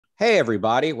Hey,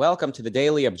 everybody. Welcome to the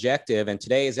Daily Objective. And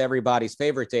today is everybody's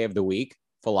favorite day of the week,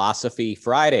 Philosophy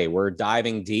Friday. We're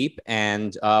diving deep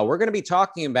and we're going to be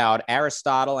talking about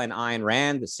Aristotle and Ayn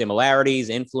Rand, the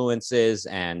similarities, influences,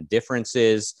 and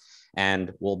differences.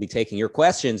 And we'll be taking your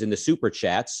questions in the super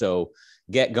chat. So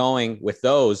get going with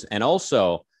those. And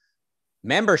also,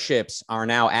 memberships are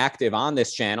now active on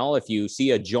this channel. If you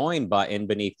see a join button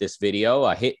beneath this video,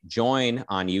 hit join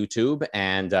on YouTube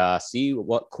and see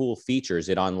what cool features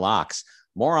it unlocks.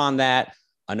 More on that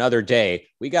another day.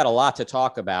 We got a lot to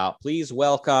talk about. Please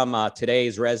welcome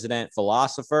today's resident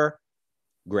philosopher,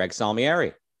 Greg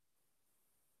Salmieri.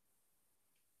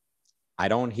 I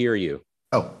don't hear you.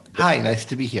 Oh, hi. Nice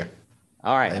to be here.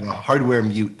 All right. I have a hardware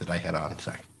mute that I had on.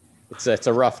 Sorry. It's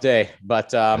a rough day,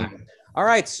 but all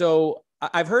right. So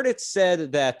I've heard it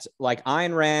said that like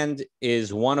Ayn Rand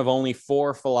is one of only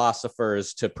 4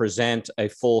 philosophers to present a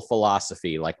full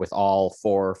philosophy, like with all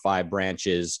 4 or 5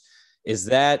 branches. Is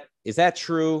that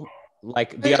true?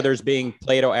 Like the others being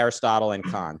Plato, Aristotle, and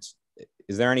Kant.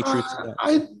 Is there any truth to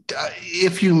that?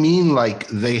 If you mean like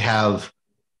they have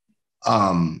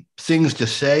things to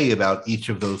say about each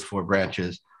of those 4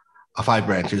 branches, 5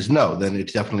 branches, no, then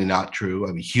it's definitely not true.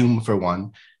 I mean, Hume, for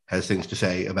one, has things to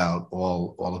say about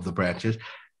all of the branches.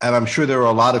 And I'm sure there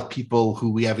are a lot of people who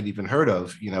we haven't even heard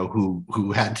of,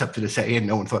 who had something to say and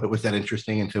no one thought it was that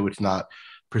interesting, and so it's not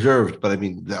preserved. But I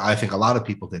mean, I think a lot of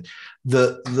people did.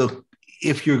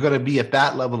 If you're going to be at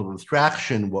that level of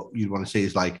abstraction, what you'd want to say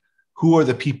is like, who are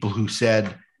the people who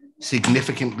said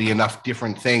significantly enough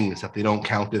different things that they don't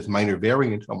count as minor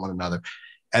variants on one another?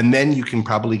 And then you can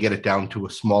probably get it down to a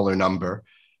smaller number.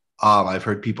 I've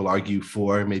heard people argue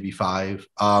 4, maybe 5.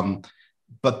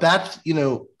 But that's, I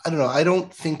don't know. I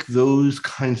don't think those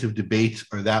kinds of debates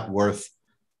are that worth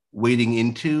wading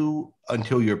into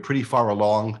until you're pretty far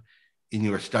along in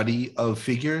your study of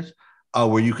figures,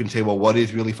 where you can say, well, what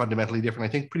is really fundamentally different?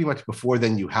 I think pretty much before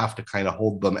then you have to kind of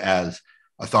hold them as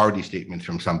authority statements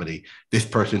from somebody. This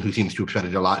person who seems to have said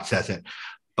it a lot says it.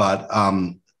 But,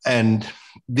 and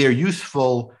they're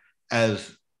useful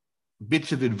as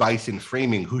bits of advice in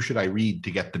framing who should I read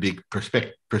to get the big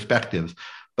perspectives,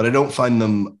 but I don't find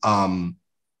them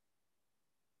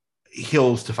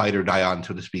hills to fight or die on,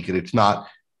 so to speak. And it's not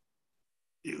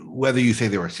whether you say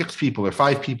there are 6 people or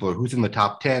 5 people or who's in the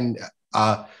top 10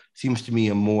 seems to me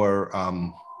a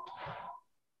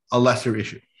lesser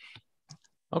issue.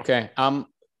 Okay. Now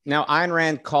Ayn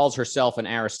Rand calls herself an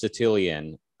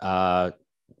Aristotelian.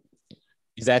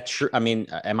 Is that true? I mean,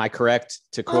 am I correct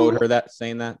to quote her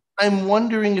saying that? I'm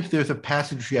wondering if there's a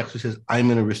passage she actually says, I'm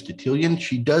an Aristotelian.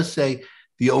 She does say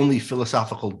the only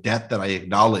philosophical debt that I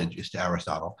acknowledge is to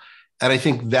Aristotle. And I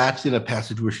think that's in a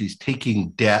passage where she's taking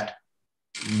debt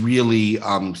really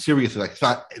seriously. Like, it's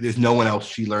not, there's no one else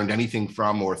she learned anything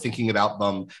from or thinking about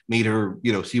them made her,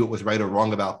 see what was right or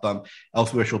wrong about them.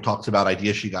 Elsewhere, she'll talks about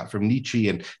ideas she got from Nietzsche,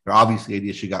 and there are obviously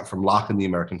ideas she got from Locke and the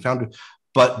American Founders.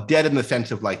 But debt in the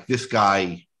sense of like, this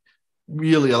guy,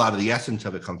 really a lot of the essence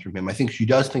of it comes from him. I think she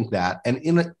does think that. And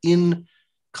in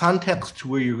context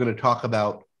where you're going to talk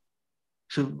about,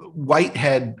 so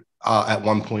Whitehead at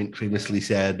one point famously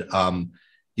said, all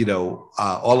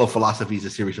of philosophy is a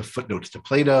series of footnotes to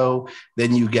Plato.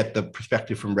 Then you get the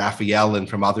perspective from Raphael and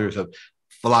from others of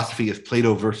philosophy as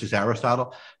Plato versus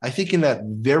Aristotle. I think in that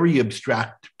very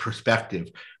abstract perspective,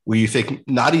 where you think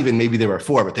not even maybe there were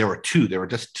 4, but there were 2. There were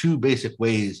just 2 basic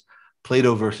ways,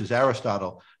 Plato versus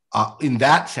Aristotle. In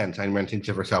that sense, Ayn Rand thinks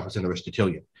of herself as an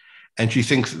Aristotelian. And she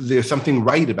thinks there's something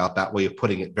right about that way of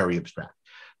putting it very abstract.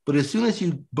 But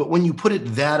when you put it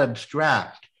that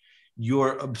abstract,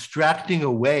 you're abstracting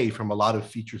away from a lot of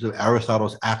features of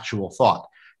Aristotle's actual thought.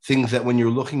 Things that when you're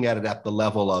looking at it at the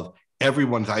level of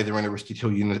everyone's either an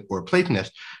Aristotelian or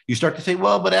Platonist, you start to say,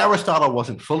 well, but Aristotle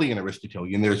wasn't fully an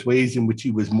Aristotelian. There's ways in which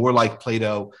he was more like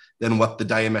Plato than what the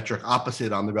diametric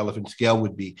opposite on the relevant scale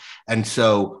would be. And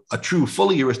so a true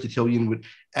fully Aristotelian would,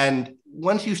 and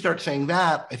once you start saying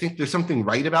that, I think there's something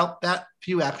right about that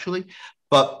view actually.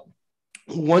 But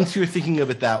once you're thinking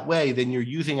of it that way, then you're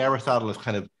using Aristotle as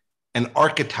kind of an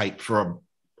archetype for an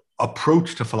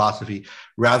approach to philosophy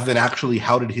rather than actually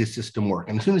how did his system work.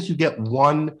 And as soon as you get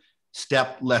one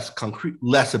step less concrete,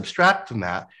 less abstract than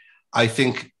that, I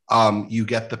think you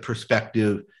get the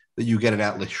perspective that you get in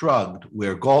Atlas Shrugged,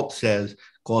 where Galt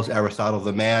calls Aristotle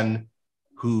the man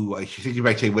who, I think you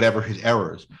might say, whatever his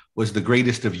errors, was the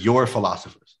greatest of your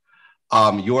philosophers.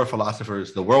 Your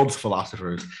philosophers, the world's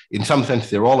philosophers, in some sense,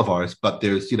 they're all of ours, but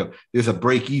there's a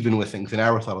break even with things in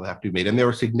Aristotle that have to be made, and there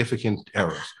are significant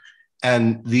errors.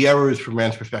 And the errors from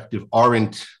Rand's perspective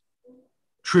aren't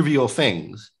trivial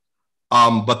things.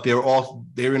 but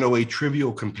they're in a way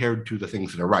trivial compared to the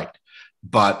things that are right.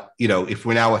 But if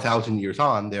we're now 1,000 years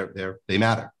on, they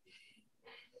matter.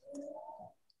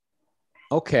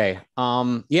 Okay.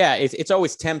 Yeah, it's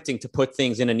always tempting to put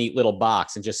things in a neat little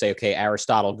box and just say, okay,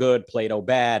 Aristotle good, Plato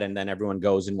bad, and then everyone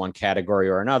goes in one category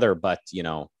or another. But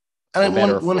and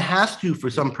one has to, for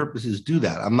some purposes, do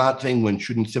that. I'm not saying one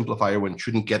shouldn't simplify or one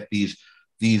shouldn't get these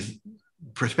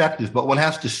perspectives, but one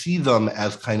has to see them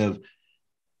as kind of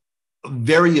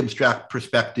very abstract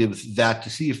perspectives that, to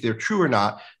see if they're true or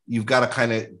not, you've got to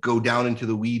kind of go down into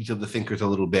the weeds of the thinkers a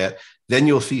little bit. Then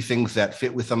you'll see things that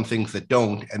fit with some things that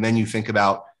don't. And then you think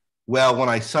about, well, when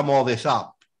I sum all this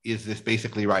up, is this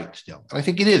basically right still? And I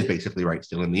think it is basically right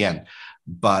still in the end.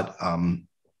 But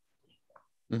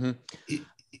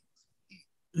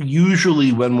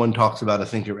usually when one talks about a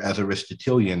thinker as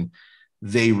Aristotelian,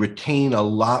 they retain a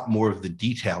lot more of the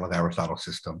detail of Aristotle's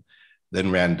system than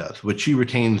Rand does. What she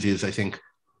retains is, I think,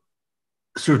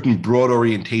 certain broad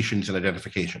orientations and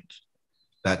identifications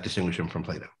that distinguish him from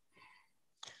Plato.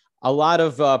 A lot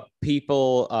of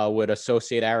people would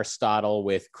associate Aristotle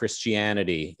with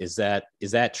Christianity. Is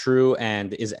that true?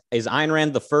 And is Ayn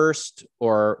Rand the first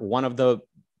or one of the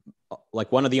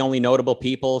only notable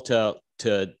people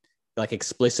to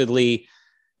explicitly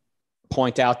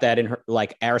point out that in her,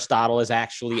 Aristotle is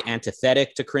actually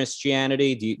antithetic to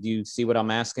Christianity? Do you see what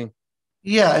I'm asking?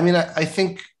 Yeah, I mean, I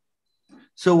think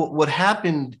so. What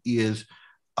happened is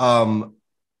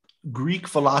Greek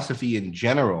philosophy in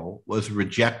general was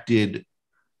rejected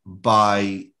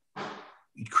by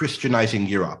Christianizing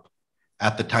Europe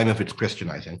at the time of its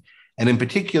Christianizing. And in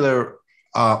particular,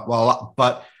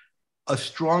 but a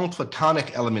strong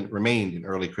Platonic element remained in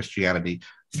early Christianity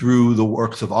through the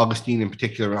works of Augustine in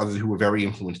particular and others who were very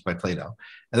influenced by Plato.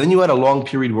 And then you had a long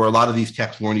period where a lot of these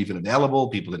texts weren't even available.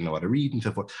 People didn't know how to read and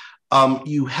so forth.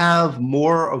 You have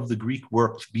more of the Greek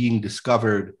works being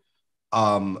discovered,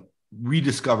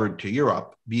 rediscovered to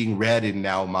Europe, being read in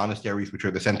now monasteries, which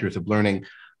are the centers of learning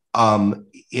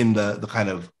in the kind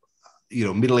of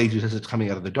Middle Ages as it's coming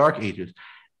out of the Dark Ages.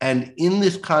 And in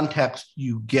this context,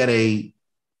 you get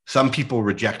some people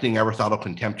rejecting Aristotle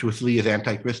contemptuously as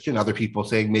anti-Christian, other people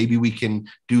saying maybe we can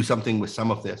do something with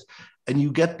some of this. And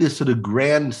you get this sort of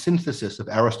grand synthesis of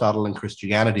Aristotle and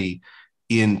Christianity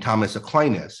in Thomas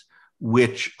Aquinas,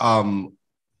 which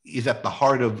is at the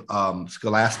heart of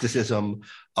scholasticism,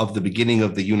 of the beginning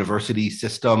of the university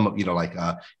system, like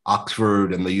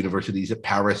Oxford and the universities at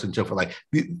Paris and so forth.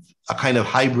 A kind of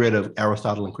hybrid of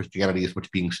Aristotle and Christianity is what's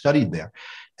being studied there.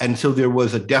 And so there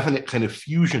was a definite kind of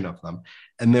fusion of them.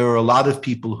 And there are a lot of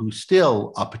people who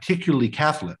still, particularly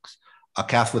Catholics,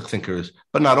 Catholic thinkers,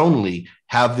 but not only,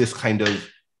 have this kind of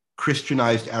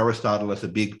Christianized Aristotle as a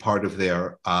big part of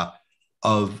their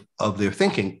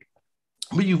thinking.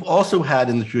 But you've also had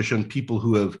in the tradition people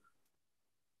who have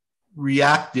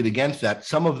reacted against that,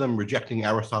 some of them rejecting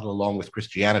Aristotle along with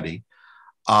Christianity,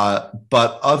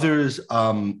 but others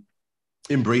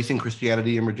embracing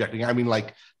Christianity and rejecting. I mean,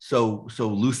 so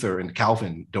Luther and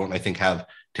Calvin don't, I think, have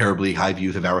terribly high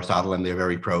views of Aristotle, and they're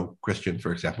very pro-Christian,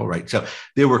 for example, right? So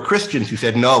there were Christians who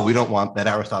said, no, we don't want that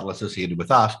Aristotle associated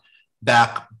with us,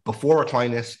 back before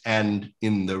Aquinas and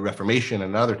in the Reformation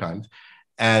and other times.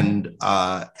 And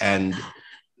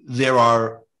there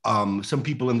are some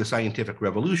people in the scientific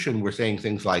revolution were saying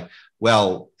things like,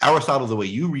 well, Aristotle, the way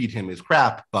you read him is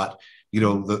crap, but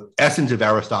the essence of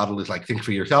Aristotle is think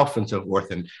for yourself and so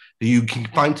forth. And you can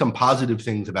find some positive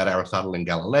things about Aristotle in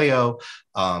Galileo,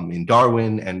 in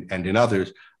Darwin, and in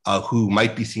others who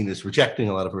might be seen as rejecting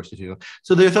a lot of Aristotle.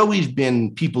 So there's always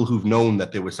been people who've known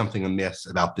that there was something amiss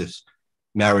about this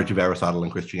marriage of Aristotle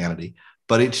and Christianity,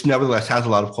 but it nevertheless has a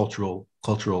lot of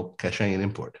cultural cachet and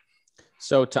import.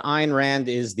 So to Ayn Rand,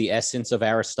 is the essence of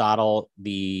Aristotle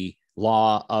the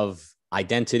law of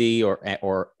identity,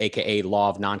 or AKA law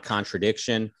of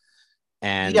non-contradiction?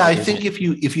 And yeah, I think if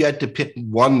you had to pick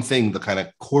one thing, the kind of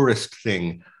chorused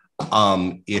thing,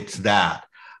 it's that.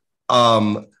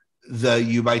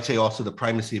 You might say also the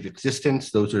primacy of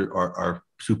existence. Those are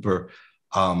super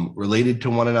related to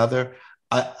one another.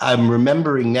 I'm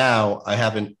remembering now, I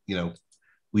haven't,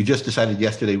 we just decided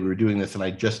yesterday we were doing this, and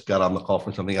I just got on the call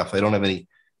from something else. I don't have any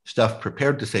stuff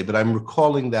prepared to say, but I'm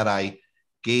recalling that I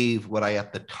gave what I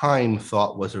at the time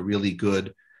thought was a really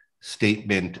good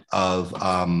statement of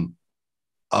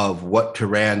what to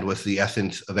Rand was the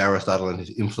essence of Aristotle and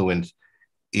his influence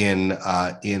in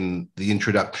the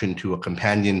introduction to A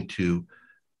Companion to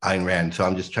Ayn Rand. So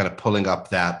I'm just trying to pulling up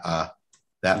that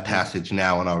passage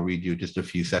now, and I'll read you just a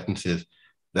few sentences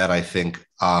that I think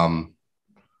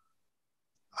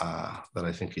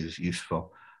is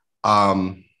useful.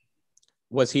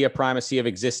 was he a primacy of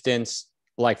existence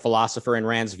like philosopher in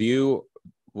Rand's view,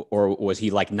 or was he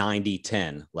like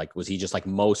 90-10? Like, was he just like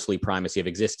mostly primacy of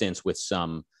existence with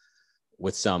some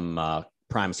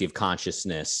primacy of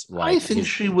consciousness? Like, I think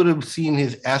she would have seen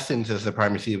his essence as the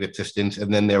primacy of existence,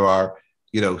 and then there are,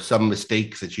 some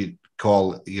mistakes that you'd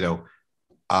call,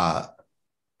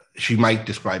 she might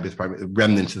describe as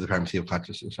remnants of the primacy of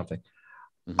consciousness or something.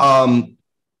 Mm-hmm.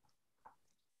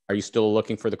 Are you still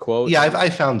looking for the quote? Yeah, I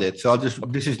found it. So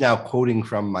this is now quoting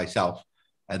from myself.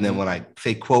 And then when I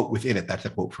say quote within it, that's a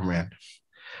quote from Rand.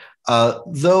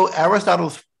 Though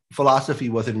Aristotle's philosophy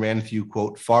was in Rand's view,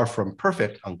 quote, far from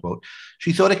perfect, unquote,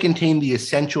 she thought it contained the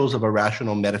essentials of a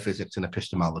rational metaphysics and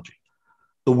epistemology.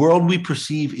 The world we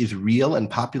perceive is real and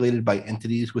populated by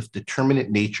entities with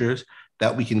determinate natures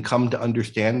that we can come to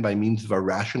understand by means of a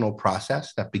rational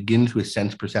process that begins with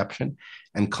sense perception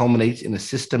and culminates in a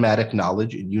systematic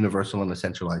knowledge in universal and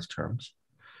essentialized terms.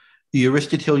 The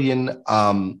Aristotelian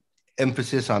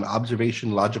emphasis on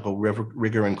observation, logical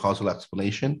rigor, and causal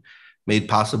explanation made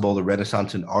possible the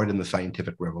Renaissance in art and the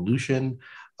scientific revolution.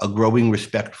 A growing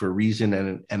respect for reason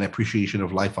and an appreciation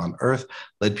of life on earth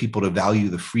led people to value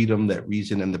the freedom that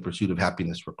reason and the pursuit of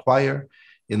happiness require.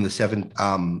 In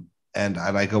the and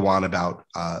I go on about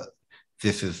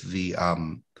this is the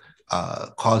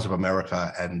cause of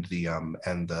America and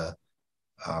the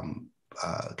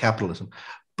capitalism.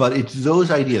 But it's those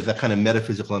ideas, that kind of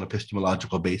metaphysical and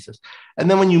epistemological basis. And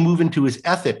then when you move into his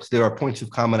ethics, there are points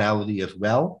of commonality as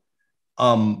well.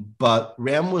 But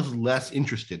Rand was less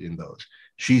interested in those.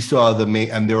 She saw the main,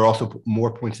 and there are also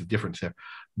more points of difference there,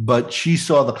 but she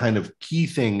saw the kind of key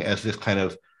thing as this kind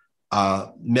of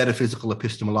metaphysical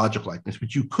epistemological likeness,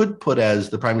 which you could put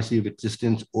as the primacy of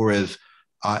existence or as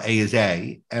A is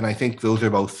A. And I think those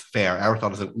are both fair. Aristotle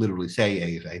doesn't literally say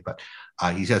A is A, but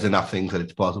he says enough things that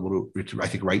it's plausible to, I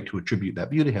think, right to attribute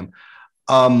that view to him.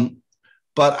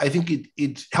 But I think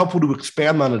it's helpful to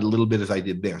expand on it a little bit as I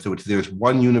did there. So there's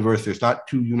one universe, there's not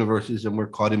two universes, and we're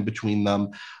caught in between them.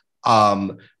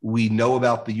 We know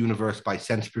about the universe by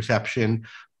sense perception,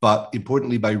 but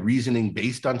importantly by reasoning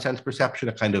based on sense perception.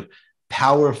 A kind of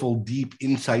powerful, deep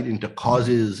insight into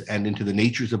causes and into the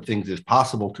natures of things is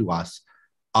possible to us,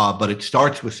 but it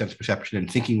starts with sense perception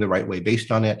and thinking the right way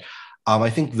based on it. I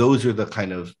think those are the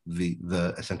kind of the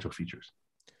essential features.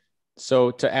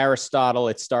 So to Aristotle,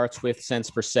 it starts with sense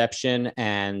perception,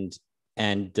 and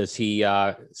does he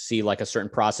see like a certain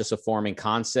process of forming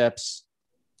concepts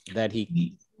that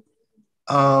he?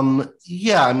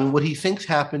 Yeah, I mean, what he thinks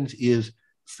happens is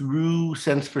through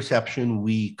sense perception,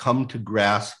 we come to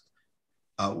grasp,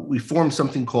 we form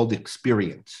something called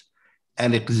experience.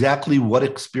 And exactly what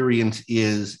experience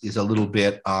is a little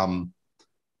bit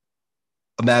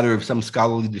a matter of some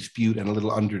scholarly dispute and a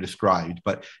little underdescribed.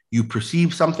 But you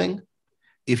perceive something.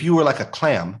 If you were like a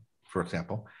clam, for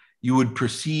example, you would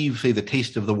perceive, say, the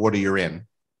taste of the water you're in.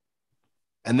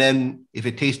 And then if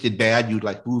it tasted bad, you'd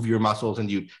like move your muscles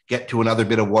and you'd get to another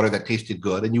bit of water that tasted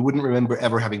good. And you wouldn't remember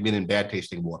ever having been in bad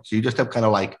tasting water. So you just have kind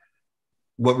of like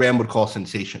what Rand would call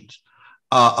sensations.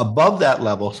 Above that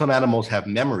level, some animals have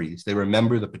memories. They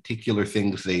remember the particular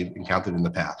things they've encountered in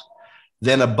the past.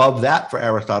 Then above that for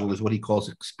Aristotle is what he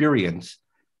calls experience.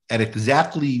 And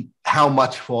exactly how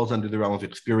much falls under the realm of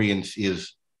experience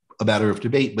is a matter of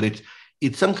debate, but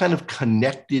it's some kind of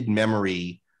connected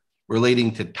memory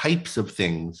relating to types of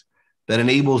things that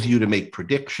enables you to make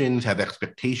predictions, have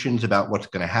expectations about what's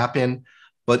going to happen.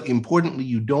 But importantly,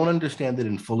 you don't understand it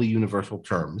in fully universal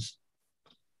terms.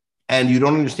 And you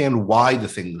don't understand why the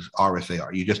things are as they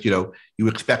are. You just, you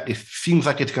expect, it seems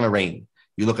like it's going to rain.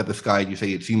 You look at the sky and you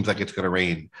say, it seems like it's going to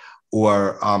rain.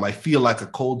 Or I feel like a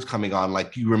cold's coming on.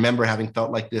 Like, you remember having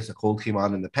felt like this, a cold came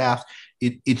on in the past.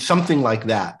 It's something like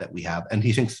that we have. And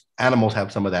he thinks animals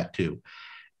have some of that too.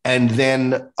 And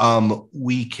then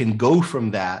we can go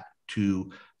from that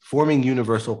to forming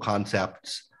universal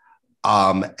concepts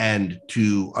and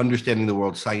to understanding the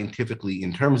world scientifically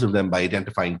in terms of them by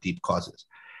identifying deep causes.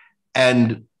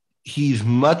 And he's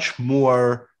much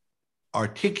more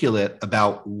articulate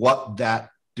about what that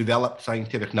developed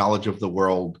scientific knowledge of the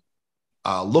world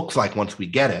looks like once we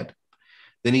get it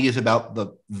than he is about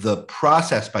the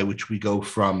process by which we go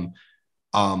from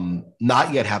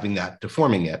not yet having that to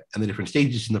forming it and the different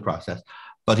stages in the process.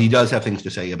 But he does have things to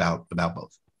say about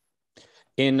both.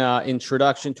 In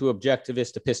Introduction to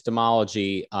Objectivist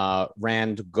Epistemology,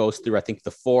 Rand goes through, I think,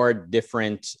 the four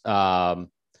different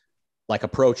like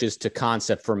approaches to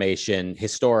concept formation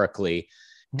historically.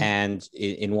 Mm-hmm. And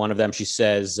in one of them, she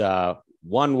says,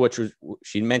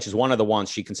 she mentions one of the ones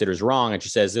she considers wrong. And she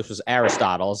says, this was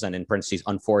Aristotle's, and in parentheses,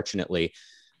 unfortunately.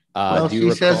 Well, Do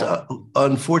you she says, recall?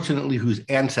 unfortunately, whose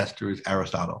ancestor is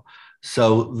Aristotle.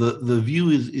 So the view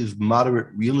is moderate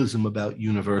realism about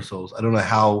universals. I don't know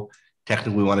how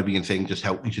technical we want to be in saying just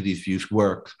how each of these views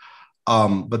works,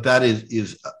 but that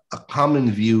is a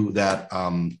common view that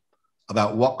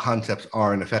about what concepts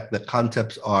are. In effect, that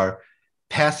concepts are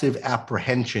passive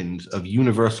apprehensions of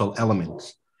universal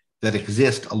elements that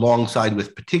exist alongside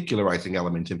with particularizing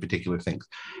elements in particular things.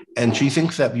 And she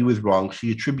thinks that view is wrong.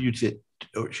 She attributes it,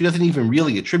 or she doesn't even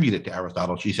really attribute it to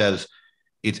Aristotle. She says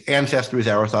its ancestor is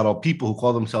Aristotle. People who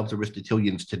call themselves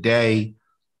Aristotelians today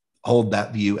hold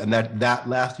that view, and that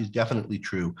last is definitely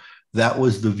true. That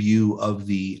was the view of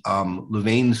the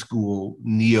Louvain school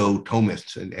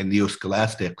neo-Thomists and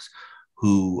neo-scholastics,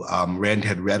 who Rand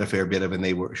had read a fair bit of,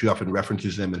 and she often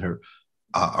references them in her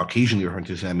occasionally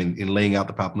references them in laying out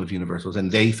the problem of universals, and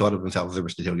they thought of themselves as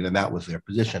Aristotelian, and that was their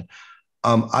position.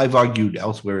 I've argued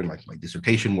elsewhere in my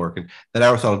dissertation work that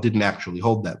Aristotle didn't actually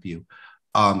hold that view,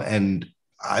 and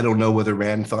I don't know whether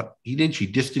Rand thought he did. She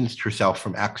distanced herself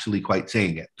from actually quite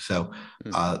saying it, so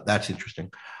that's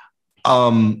interesting.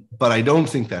 But I don't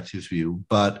think that's his view.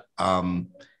 But in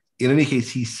any case,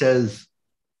 he says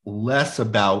less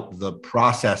about the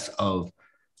process of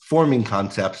forming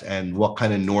concepts and what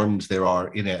kind of norms there are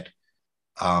in it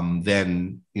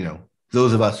than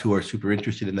those of us who are super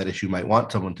interested in that issue might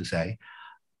want someone to say.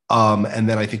 And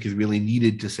then I think is really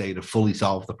needed to say to fully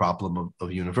solve the problem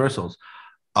of universals.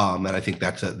 And I think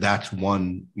that's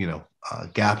one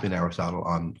gap in Aristotle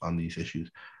on these issues.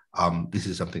 This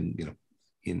is something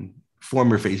in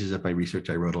former phases of my research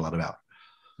I wrote a lot about.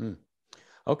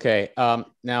 Okay.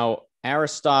 Now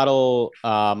Aristotle,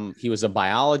 he was a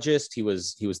biologist. He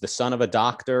was the son of a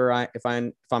doctor, if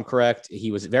I'm correct.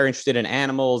 He was very interested in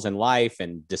animals and life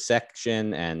and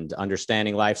dissection and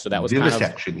understanding life. So that was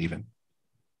vivisection, even.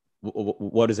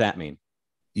 What does that mean?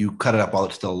 You cut it up while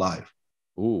it's still alive.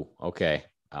 Ooh, okay.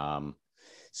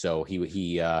 So he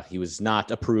was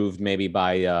not approved maybe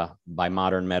by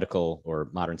modern medical or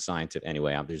modern scientific.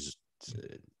 Anyway, there's.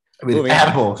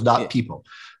 Animals, not people.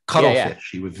 Cuttlefish. Yeah.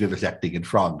 He was vivisecting in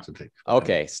frogs and things.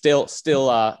 Okay, still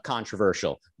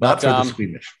controversial, but not for the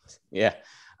squeamish. Yeah.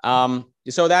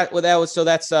 So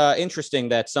that's interesting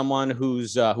that someone who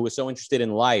was so interested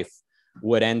in life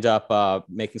would end up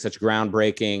making such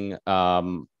groundbreaking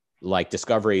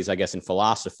discoveries, I guess, in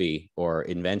philosophy, or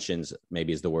inventions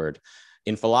maybe is the word.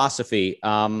 In philosophy,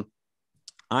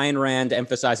 Ayn Rand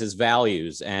emphasizes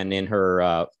values, and in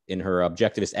her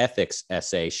objectivist ethics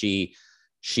essay, she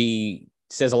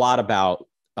says a lot about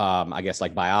I guess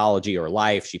biology or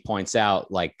life. She points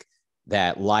out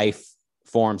that life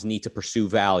forms need to pursue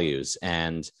values,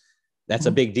 and that's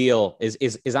a big deal.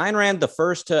 Is Ayn Rand the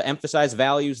first to emphasize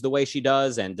values the way she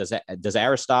does, and does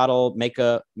Aristotle make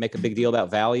a big deal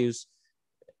about values?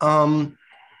 Well,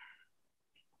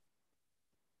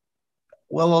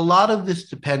 a lot of this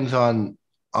depends on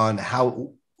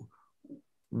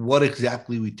what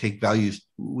exactly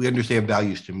we understand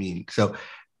values to mean. So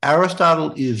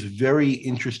Aristotle is very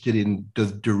interested in the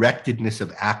directedness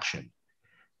of action,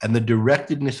 and the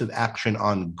directedness of action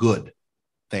on good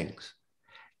things,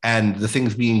 and the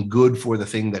things being good for the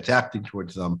thing that's acting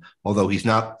towards them, although he's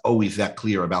not always that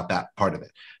clear about that part of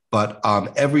it. But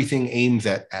everything aims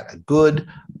at a good.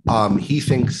 He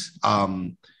thinks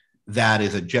that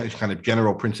is a kind of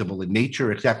general principle in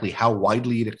nature. Exactly how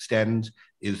widely it extends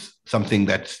is something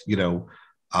that's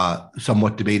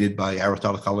somewhat debated by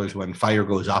Aristotle scholars. When fire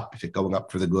goes up, is it going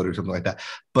up for the good or something like that?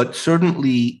 But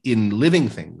certainly in living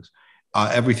things,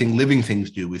 everything living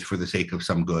things do is for the sake of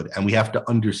some good. And we have to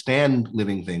understand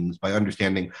living things by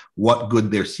understanding what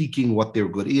good they're seeking, what their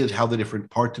good is, how the different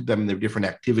parts of them and their different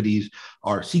activities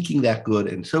are seeking that good,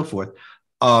 and so forth.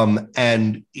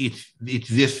 And it's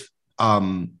this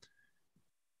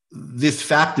this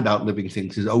fact about living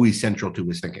things is always central to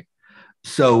his thinking.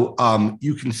 So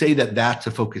you can say that that's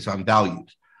a focus on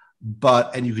values,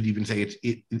 and you could even say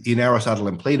in Aristotle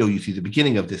and Plato, you see the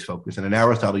beginning of this focus, and in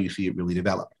Aristotle, you see it really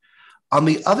developed. On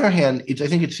the other hand, I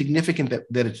think it's significant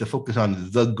that it's a focus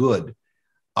on the good,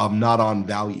 not on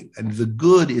value. And the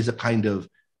good is a kind of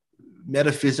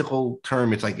metaphysical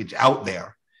term. It's it's out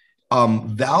there.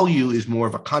 Value is more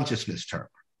of a consciousness term,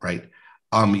 right?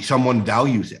 Someone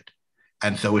values it.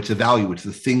 And so it's a value. It's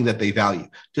the thing that they value.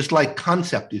 Just like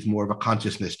concept is more of a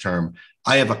consciousness term.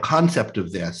 I have a concept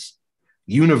of this.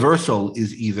 Universal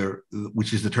is either,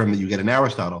 which is the term that you get in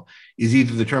Aristotle, is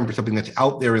either the term for something that's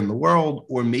out there in the world,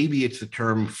 or maybe it's the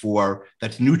term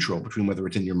that's neutral between whether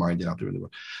it's in your mind and out there in the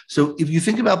world. So if you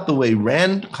think about the way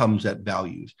Rand comes at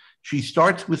values, she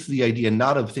starts with the idea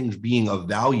not of things being of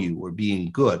value or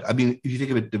being good. I mean, if you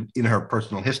think of it in her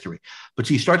personal history, but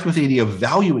she starts with the idea of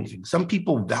valuing things. Some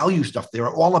people value stuff.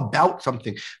 They're all about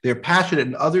something. They're passionate,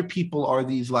 and other people are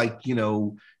these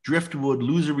driftwood,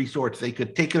 losery sorts. They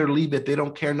could take it or leave it. They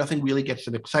don't care. Nothing really gets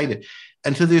them excited.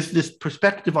 And so there's this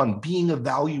perspective on being of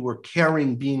value or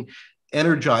caring, being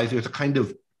energized. There's a kind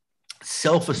of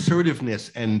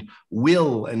self-assertiveness and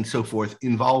will and so forth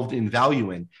involved in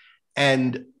valuing.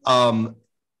 And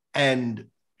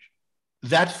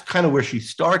that's kind of where she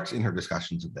starts in her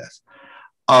discussions of this.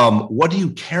 What do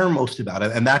you care most about?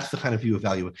 And that's the kind of view of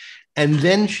value. And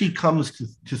then she comes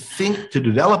to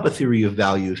develop a theory of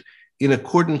values in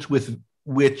accordance with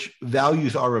which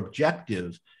values are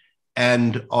objective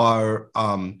and are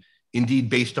indeed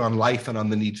based on life and on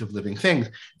the needs of living things,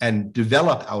 and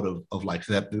develop out of life,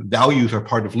 so that the values are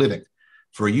part of living.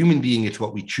 For a human being, it's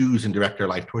what we choose and direct our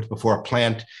life towards. Before a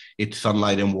plant, it's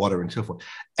sunlight and water and so forth.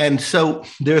 And so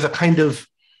there's a kind of,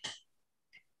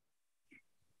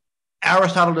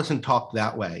 Aristotle doesn't talk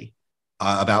that way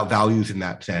about values in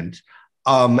that sense.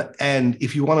 And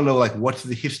if you want to know, like, what's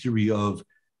the history of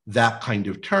that kind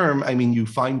of term, I mean, you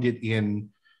find it in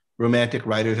Romantic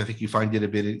writers. I think you find it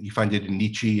in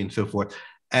Nietzsche and so forth.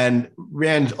 And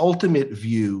Rand's ultimate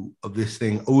view of this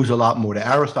thing owes a lot more to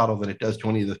Aristotle than it does to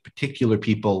any of the particular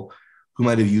people who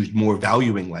might have used more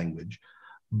valuing language.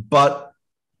 But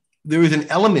there is an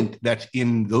element that's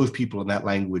in those people in that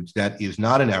language that is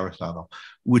not in Aristotle,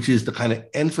 which is the kind of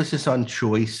emphasis on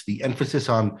choice, the emphasis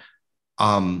on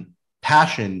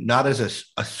passion, not as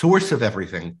a source of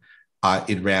everything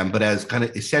in Rand, but as kind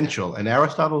of essential. And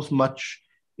Aristotle's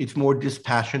it's more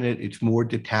dispassionate, it's more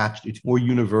detached, it's more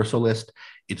universalist,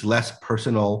 it's less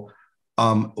personal.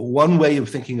 One way of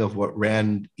thinking of what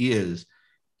Rand is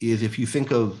if you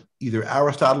think of either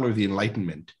Aristotle or the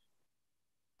Enlightenment,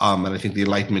 and I think the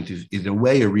Enlightenment is in a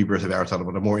way a rebirth of Aristotle,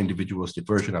 but a more individualistic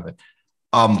version of it,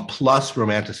 plus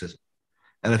Romanticism.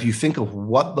 And if you think of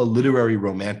what the literary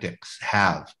Romantics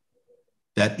have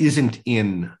that isn't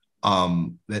in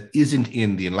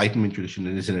the Enlightenment tradition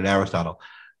and isn't in Aristotle,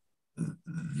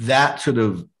 that sort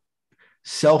of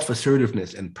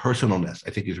self-assertiveness and personalness,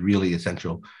 I think, is really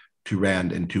essential to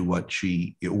Rand and to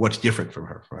what's different from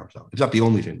Aristotle. It's not the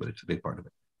only thing, but it's a big part of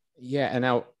it. Yeah, and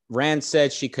now Rand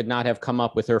said she could not have come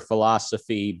up with her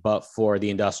philosophy but for the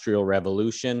Industrial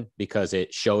Revolution, because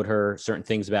it showed her certain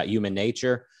things about human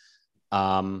nature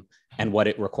and what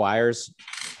it requires.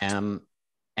 And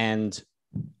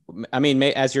I mean,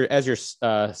 as you're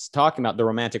talking about the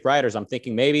Romantic writers, I'm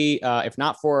thinking maybe if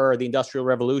not for the Industrial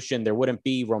Revolution, there wouldn't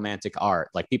be Romantic art.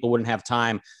 Like, people wouldn't have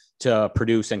time to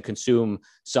produce and consume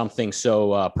something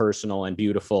so personal and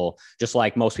beautiful. Just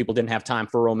like most people didn't have time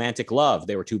for romantic love;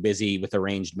 they were too busy with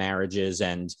arranged marriages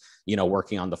and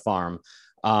working on the farm.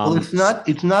 Well,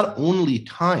 it's not only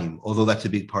time, although that's a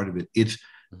big part of it. It's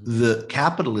the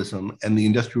capitalism and the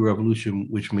Industrial Revolution,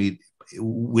 which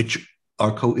is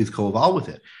co-evolved with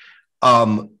it,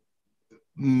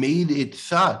 made it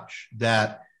such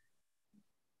that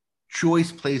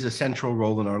choice plays a central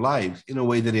role in our lives in a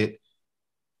way that it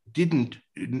didn't.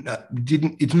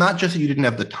 It's not just that you didn't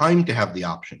have the time to have the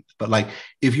options, but like,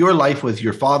 if your life was,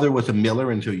 your father was a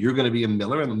miller, and so you're going to be a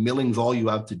miller, and milling's all you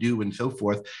have to do, and so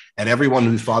forth, and everyone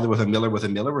whose father was a miller,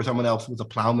 or someone else was a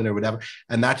plowman or whatever,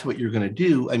 and that's what you're going to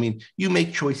do. I mean, you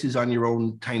make choices on your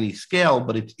own tiny scale,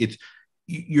 but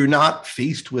you're not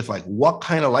faced with, like, what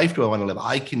kind of life do I want to live?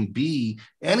 I can be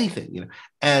anything,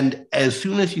 And as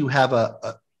soon as you have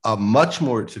a much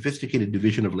more sophisticated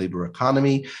division of labor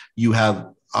economy, you have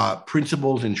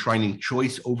principles enshrining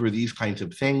choice over these kinds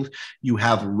of things. You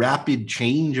have rapid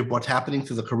change of what's happening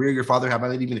to the career your father had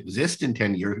might even exist in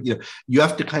 10 years. You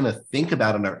have to kind of think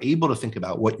about and are able to think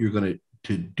about what you're going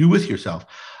to do with yourself.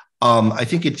 I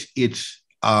think it's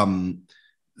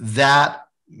that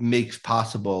makes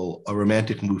possible a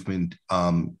Romantic movement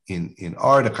in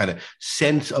art, a kind of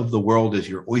sense of the world as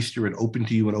your oyster and open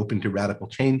to you and open to radical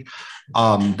change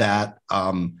that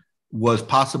was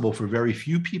possible for very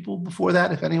few people before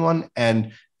that, if anyone.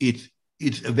 And its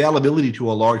availability to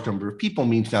a large number of people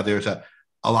means now there's a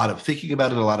lot of thinking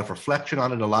about it, a lot of reflection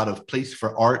on it, a lot of place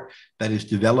for art that is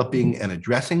developing and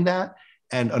addressing that.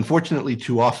 And unfortunately,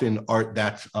 too often art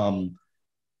that's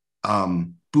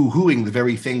boo-hooing the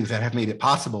very things that have made it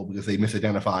possible because they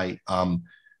misidentify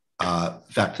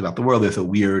facts about the world. There's a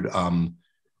weird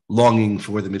longing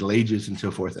for the Middle Ages and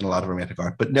so forth in a lot of Romantic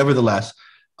art. But nevertheless,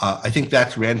 I think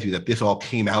that's Rand's view, that this all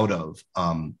came out of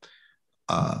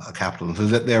capitalism, so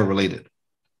that they're related.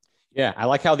 Yeah, I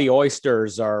like how the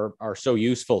oysters are so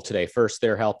useful today. First,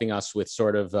 they're helping us with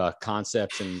sort of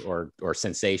concepts and or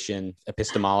sensation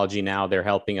epistemology. Now they're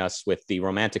helping us with the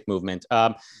Romantic movement.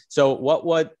 So,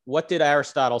 what did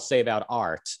Aristotle say about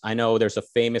art? I know there's a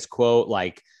famous quote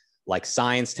like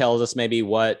science tells us maybe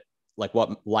what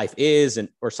life is and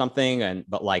or something, and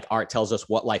but like art tells us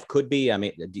what life could be. I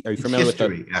mean, are you familiar with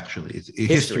history, actually. It's history?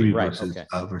 history Right. versus Okay.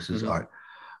 versus Mm-hmm. art.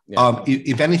 Yeah.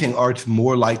 If anything, art's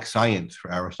more like science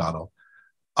for Aristotle.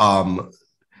 Um,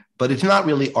 but it's not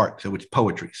really art, so it's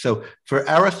poetry. So for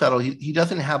Aristotle, he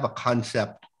doesn't have a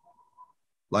concept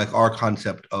like our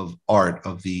concept of art,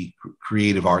 of the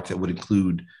creative arts that would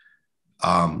include,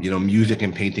 music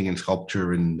and painting and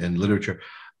sculpture and literature.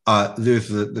 There's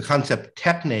the concept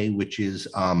techne, which is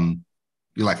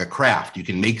like a craft. You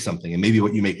can make something, and maybe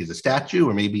what you make is a statue,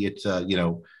 or maybe it's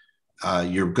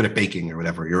you're good at baking or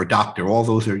whatever. You're a doctor. All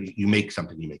those are, you make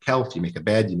something. You make health. You make a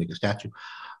bed. You make a statue.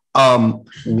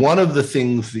 One of the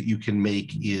things that you can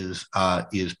make is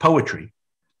poetry.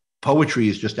 Poetry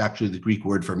is just actually the Greek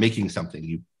word for making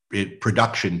something.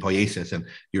 Production, poiesis, and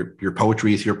your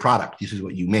poetry is your product. This is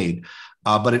what you made,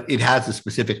 but it has a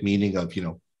specific meaning of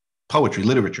poetry,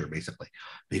 literature, basically,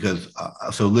 because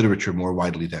so literature more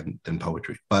widely than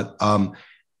poetry. But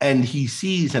and he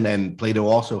sees, and Plato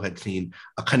also had seen,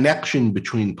 a connection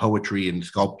between poetry and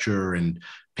sculpture and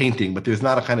painting, but there's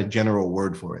not a kind of general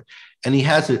word for it. And he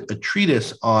has a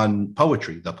treatise on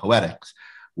poetry, the Poetics,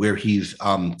 where he's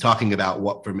talking about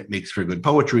what makes for good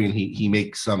poetry, and he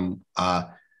makes some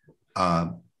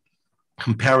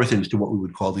comparisons to what we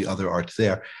would call the other arts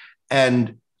there.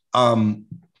 And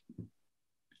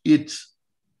it's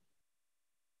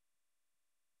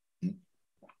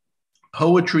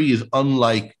poetry is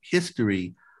unlike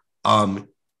history.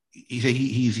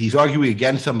 He's arguing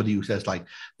against somebody who says, like,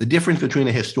 the difference between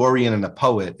a historian and a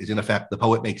poet is, in effect, the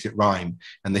poet makes it rhyme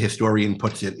and the historian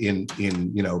puts it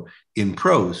in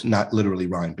prose, not literally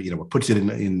rhyme, but puts it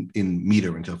in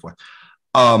meter and so forth.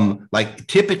 Like,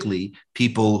 typically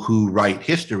people who write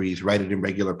histories write it in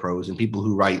regular prose, and people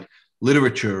who write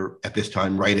literature at this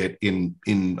time write it in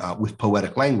with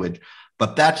poetic language.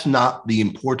 But that's not the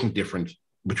important difference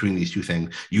between these two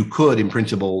things. You could, in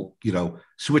principle,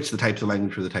 switch the types of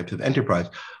language for the types of enterprise.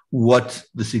 What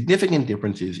the significant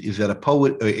difference is that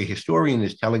a historian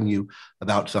is telling you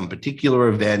about some particular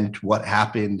event, what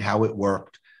happened, how it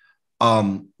worked.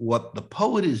 What the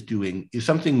poet is doing is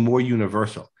something more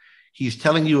universal. He's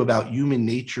telling you about human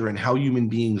nature and how human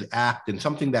beings act, and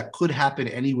something that could happen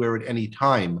anywhere at any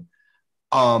time.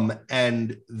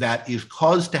 And that is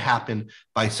caused to happen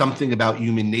by something about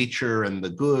human nature and the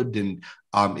good and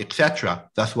etc.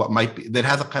 That's what might be, that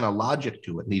has a kind of logic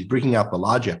to it, and he's bringing out the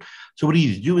logic. So what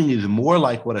he's doing is more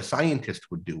like what a scientist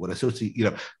would do, what a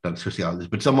not a sociologist,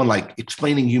 but someone like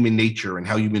explaining human nature and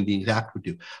how human beings act would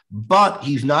do. But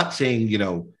he's not saying,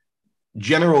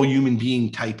 general human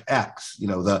being type X,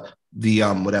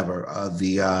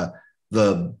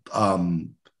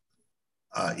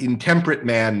 intemperate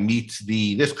man meets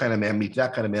this kind of man meets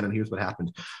that kind of man, and here's what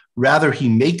happens. Rather, he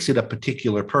makes it a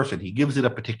particular person. He gives it a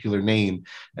particular name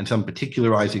and some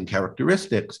particularizing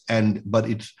characteristics, but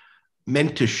it's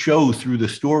meant to show through the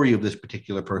story of this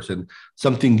particular person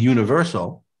something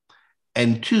universal,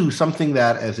 and two, something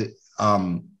that, as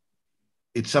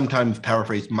it's sometimes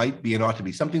paraphrased, might be and ought to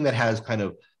be something that has kind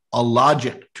of a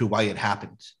logic to why it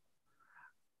happens,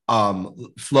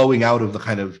 flowing out of the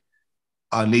kind of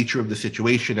nature of the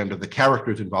situation and of the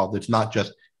characters involved. It's not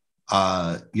just,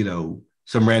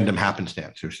 some random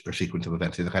happenstance or sequence of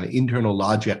events. There's a kind of internal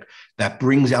logic that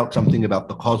brings out something about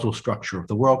the causal structure of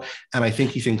the world. And I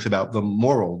think he thinks about the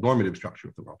moral, normative structure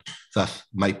of the world. Thus,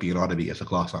 might be and ought to be as a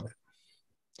gloss on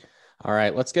it. All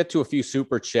right, let's get to a few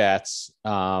super chats.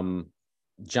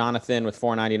 Jonathan with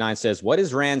 499 says, what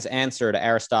is Rand's answer to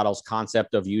Aristotle's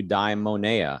concept of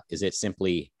eudaimonia? Is it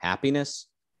simply happiness?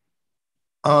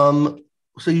 So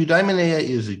eudaimonia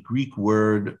is a Greek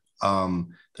word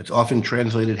that's often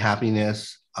translated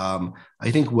happiness. I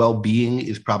think well-being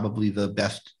is probably the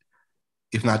best,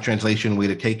 if not translation, way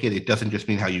to take it. It doesn't just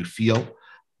mean how you feel,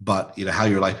 but how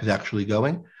your life is actually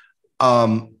going.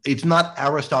 It's not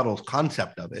Aristotle's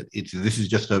concept of it. This is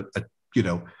just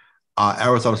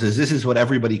Aristotle says this is what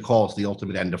everybody calls the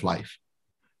ultimate end of life.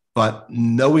 But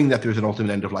knowing that there's an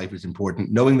ultimate end of life is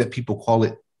important. Knowing that people call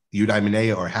it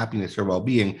eudaimonia or happiness or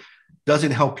well-being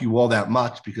doesn't help you all that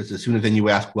much, because as soon as then you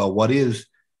ask, well, what is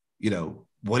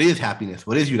happiness?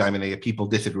 What is eudaimonia? People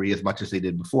disagree as much as they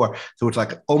did before. So it's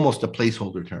like almost a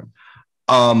placeholder term.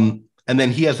 And then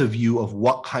he has a view of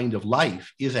what kind of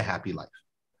life is a happy life.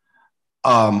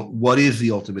 What is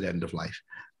the ultimate end of life?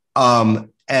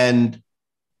 And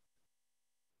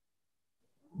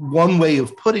one way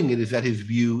of putting it is that his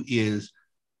view is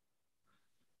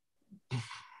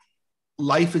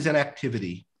life is an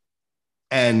activity,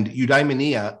 and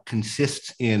eudaimonia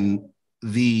consists in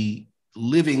the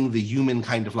living the human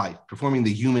kind of life, performing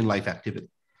the human life activity.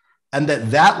 And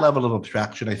that level of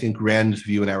abstraction, I think Rand's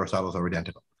view and Aristotle's are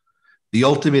identical. The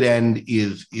ultimate end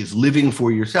is living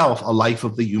for yourself a life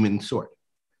of the human sort,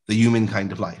 the human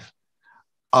kind of life.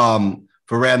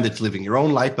 For Rand, it's living your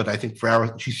own life, but I think for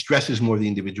Aristotle, she stresses more the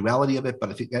individuality of it. But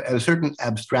I think at a certain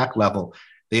abstract level,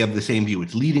 they have the same view.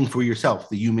 It's leading for yourself,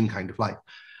 the human kind of life.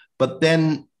 But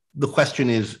then the question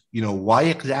is, why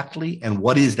exactly, and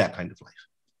what is that kind of life?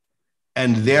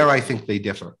 And there, I think they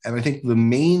differ. And I think the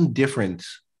main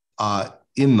difference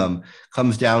in them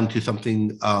comes down to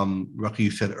something, Rucky,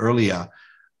 you said earlier.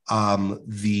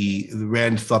 The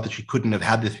Rand thought that she couldn't have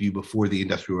had this view before the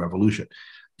Industrial Revolution.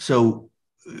 So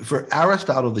for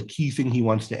Aristotle, the key thing he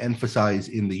wants to emphasize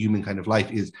in the human kind of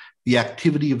life is the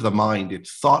activity of the mind.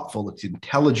 It's thoughtful, it's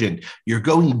intelligent. You're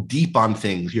going deep on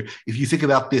things. If you think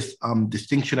about this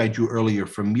distinction I drew earlier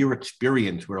from mere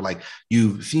experience, where like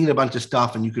you've seen a bunch of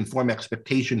stuff and you can form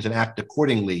expectations and act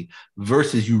accordingly,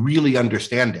 versus you really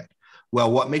understand it.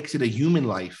 Well, what makes it a human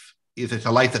life is it's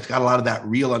a life that's got a lot of that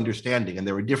real understanding. And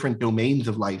there are different domains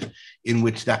of life in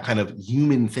which that kind of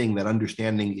human thing, that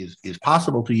understanding is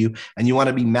possible to you. And you want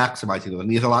to be maximizing them. And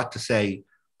there's a lot to say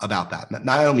about that.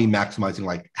 Not only maximizing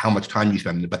like how much time you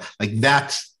spend in it, but like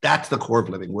that's the core of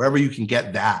living. Wherever you can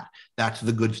get that, that's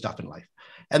the good stuff in life.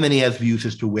 And then he has views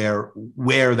as to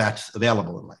where that's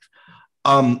available in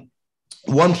life.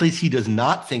 One place he does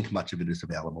not think much of it is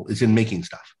available is in making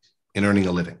stuff, in earning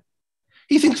a living.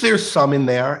 He thinks there's some in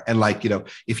there. And like,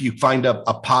 if you find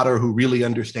a potter who really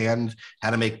understands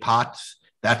how to make pots,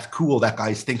 that's cool. That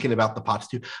guy's thinking about the pots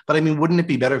too. But I mean, wouldn't it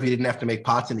be better if he didn't have to make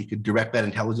pots and he could direct that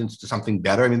intelligence to something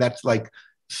better? I mean, that's like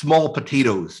small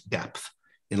potatoes depth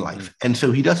in life. And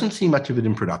so he doesn't see much of it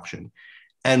in production.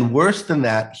 And worse than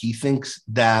that, he thinks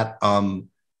that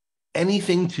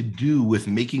anything to do with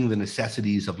making the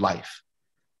necessities of life,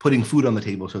 putting food on the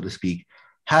table, so to speak,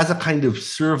 has a kind of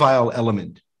servile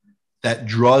element that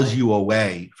draws you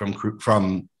away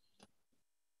from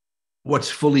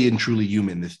what's fully and truly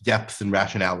human, this depth and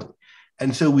rationality.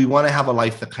 And so we want to have a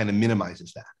life that kind of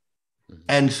minimizes that. Mm-hmm.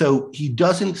 And so he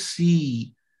doesn't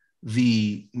see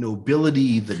the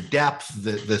nobility, the depth,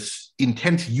 this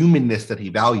intense humanness that he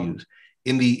values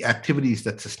in the activities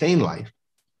that sustain life.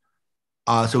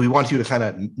 So he wants you to kind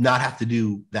of not have to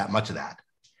do that much of that.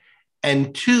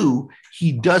 And two,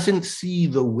 he doesn't see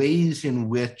the ways in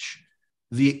which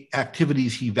the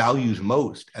activities he values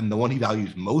most, and the one he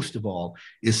values most of all,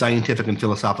 is scientific and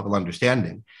philosophical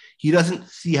understanding. He doesn't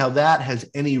see how that has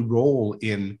any role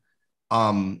in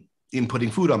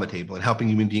putting food on the table and helping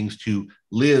human beings to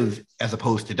live as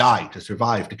opposed to die, to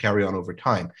survive, to carry on over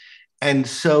time. And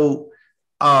so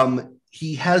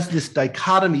he has this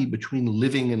dichotomy between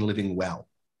living and living well.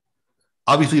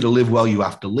 Obviously, to live well, you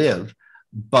have to live,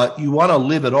 but you want to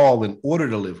live at all in order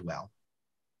to live well.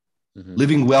 Mm-hmm.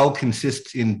 Living well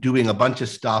consists in doing a bunch of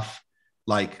stuff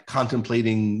like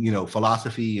contemplating,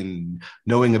 philosophy and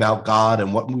knowing about God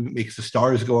and what makes the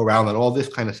stars go around and all this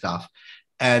kind of stuff.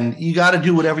 And you got to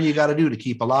do whatever you got to do to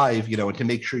keep alive, and to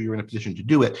make sure you're in a position to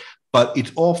do it. But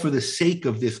it's all for the sake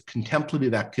of this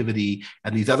contemplative activity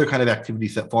and these other kind of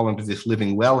activities that fall into this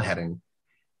living well heading.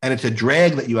 And it's a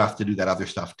drag that you have to do that other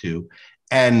stuff too.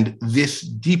 And this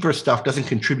deeper stuff doesn't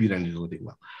contribute any to living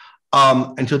well.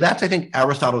 And so that's, I think,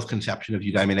 Aristotle's conception of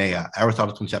eudaimonia,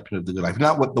 Aristotle's conception of the good life.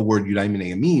 Not what the word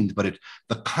eudaimonia means, but it's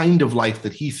the kind of life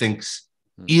that he thinks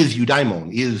is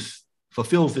eudaimon,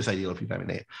 fulfills this ideal of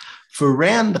eudaimonia. For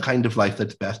Rand, the kind of life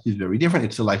that's best is very different.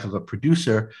 It's the life of a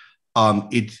producer.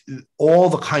 It's all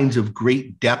the kinds of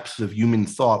great depths of human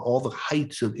thought, all the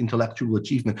heights of intellectual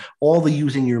achievement, all the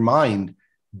using your mind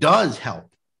does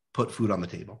help put food on the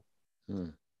table.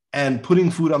 And putting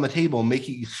food on the table,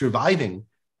 surviving,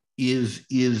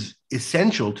 is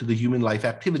essential to the human life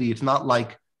activity. It's not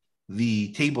like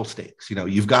the table stakes.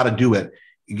 You've got to do it.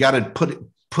 You got to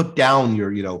put down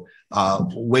your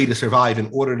way to survive in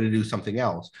order to do something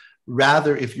else.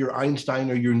 Rather, if you're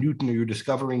Einstein or you're Newton or you're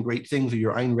discovering great things or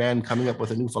you're Ayn Rand coming up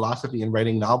with a new philosophy and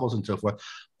writing novels and so forth,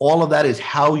 all of that is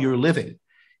how you're living,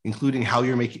 including how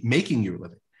you're making your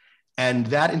living. And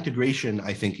that integration,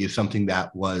 I think, is something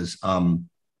that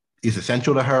is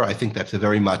essential to her. I think that's a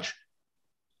very much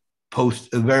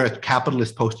a very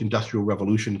capitalist post-industrial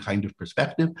revolution kind of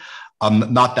perspective.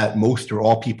 Not that most or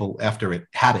all people after it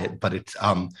had it, but it's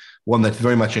one that's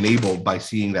very much enabled by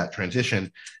seeing that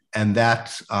transition. And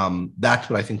that's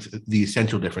what I think is the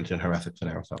essential difference in her ethics and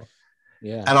Aristotle.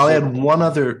 Yeah. And I'll add one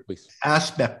other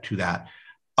aspect to that.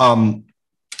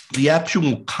 The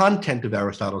actual content of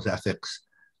Aristotle's ethics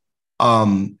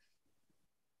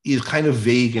is kind of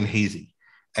vague and hazy.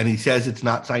 And he says it's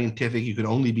not scientific. You can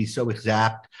only be so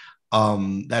exact.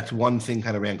 That's one thing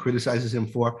kind of Rand criticizes him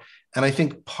for. And I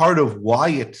think part of why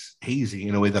it's hazy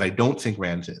in a way that I don't think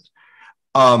Rand's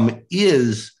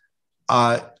is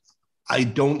I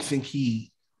don't think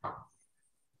he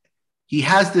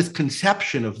has this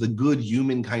conception of the good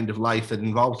human kind of life that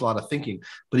involves a lot of thinking,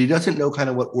 but he doesn't know kind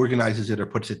of what organizes it or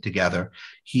puts it together.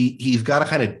 He's got a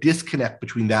kind of disconnect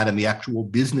between that and the actual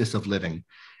business of living.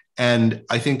 And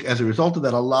I think as a result of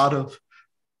that, a lot of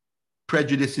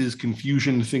prejudices,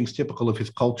 confusion, things typical of his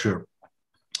culture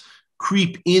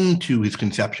creep into his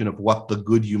conception of what the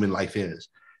good human life is.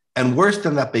 And worse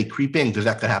than that, they creep in, because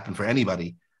that could happen for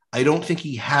anybody. I don't think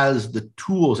he has the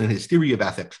tools in his theory of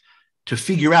ethics to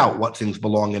figure out what things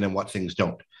belong in and what things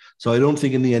don't. So I don't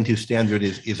think in the end his standard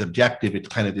is objective. It's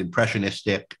kind of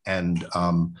impressionistic and,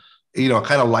 kind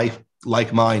of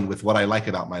like mine with what I like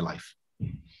about my life,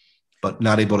 but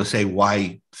not able to say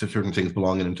why certain things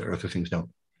belong in and other things don't.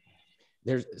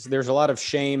 There's a lot of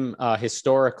shame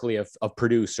historically of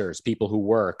producers, people who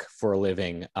work for a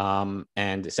living. And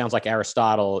it sounds like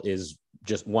Aristotle is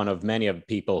just one of many of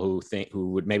people who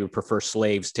would maybe prefer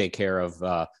slaves take care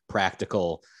of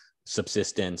practical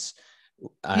subsistence.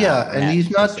 And he's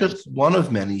not just one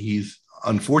of many. He's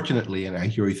unfortunately, and I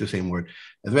hear he's the same word,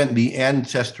 the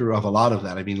ancestor of a lot of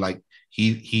that. I mean, like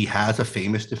he has a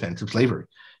famous defense of slavery,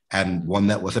 and one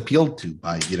that was appealed to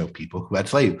by people who had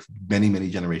slaves many, many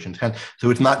generations had. So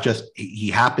it's not just he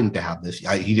happened to have this.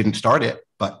 He didn't start it,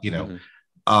 but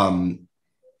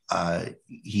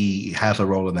he has a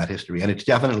role in that history, and it's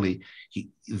definitely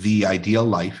the ideal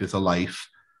life is a life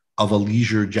of a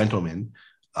leisure gentleman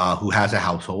who has a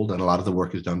household, and a lot of the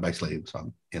work is done by slaves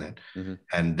in it. Mm-hmm.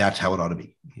 And that's how it ought to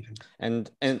be. And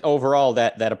overall,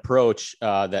 that approach,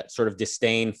 that sort of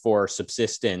disdain for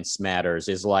subsistence matters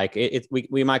is like,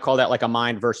 we might call that like a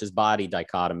mind versus body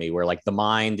dichotomy, where like the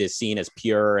mind is seen as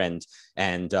pure and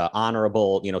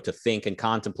honorable, to think and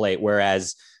contemplate,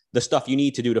 whereas the stuff you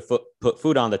need to do to put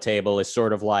food on the table is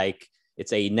sort of like,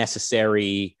 it's a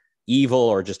necessary evil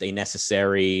or just a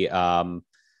necessary,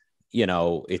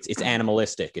 it's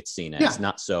animalistic. It's seen as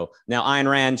not so. Now, Ayn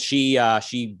Rand,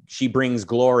 she brings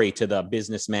glory to the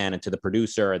businessman and to the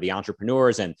producer, the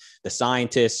entrepreneurs, and the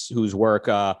scientists whose work,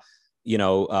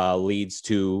 leads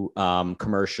to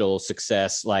commercial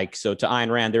success. Like, so to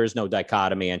Ayn Rand, there is no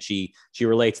dichotomy, and she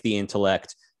relates the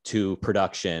intellect to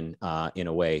production in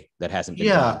a way that hasn't been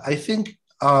done. I think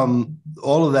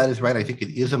all of that is right. I think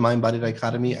it is a mind-body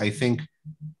dichotomy. I think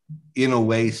in a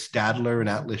way, Stadler and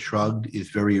Atlas Shrugged is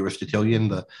very Aristotelian.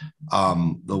 The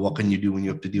what can you do when you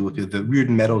have to deal with it? The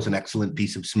Reardon Meadow is an excellent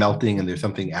piece of smelting, and there's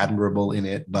something admirable in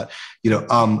it. But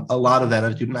a lot of that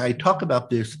attitude. And I talk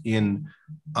about this in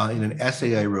an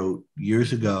essay I wrote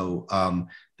years ago.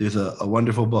 There's a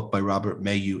wonderful book by Robert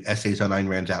Mayu, Essays on Ayn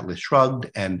Rand's Atlas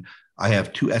Shrugged, and I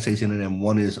have two essays in it, and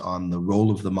one is on the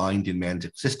role of the mind in man's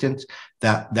existence.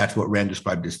 That's what Rand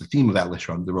described as the theme of Atlas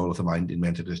Shrugged, the role of the mind in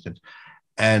man's existence.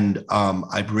 And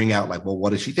I bring out like, well,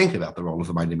 what does she think about the role of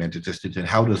the mind in man's existence, and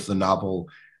how does the novel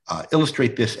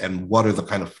illustrate this, and what are the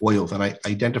kind of foils? And I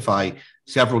identify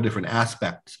several different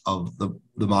aspects of the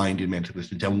mind in man's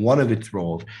existence, and one of its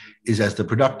roles is as the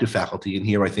productive faculty. And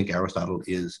here I think Aristotle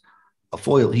is a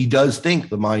foil. He does think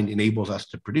the mind enables us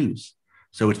to produce.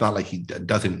 So it's not like he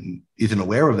isn't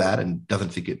aware of that and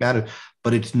doesn't think it matters,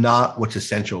 but it's not what's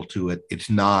essential to it. It's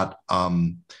not,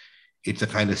 it's a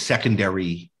kind of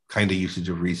secondary kind of usage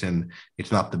of reason.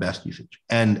 It's not the best usage.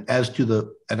 And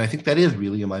and I think that is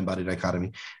really a mind-body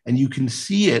dichotomy. And you can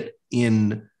see it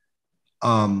in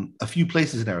a few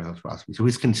places in Aristotle's philosophy. So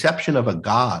his conception of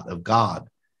God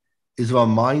is of a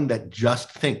mind that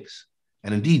just thinks,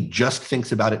 and indeed just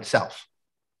thinks about itself.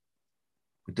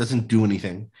 It doesn't do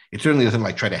anything. It certainly doesn't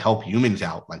like try to help humans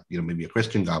out, like, maybe a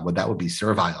Christian God would. That would be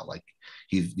servile. Like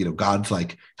he's, God's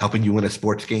like helping you win a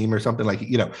sports game or something, like,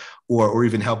 or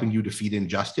even helping you defeat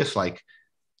injustice. Like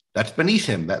that's beneath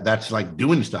him. That's like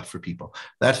doing stuff for people.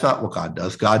 That's not what God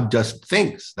does. God just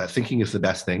thinks. That thinking is the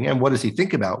best thing. And what does he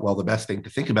think about? Well, the best thing to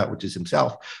think about, which is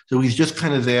himself. So he's just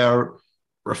kind of there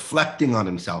reflecting on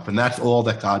himself, and that's all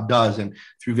that God does. And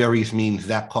through various means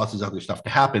that causes other stuff to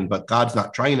happen, but God's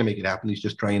not trying to make it happen. He's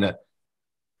just trying to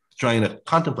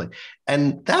contemplate.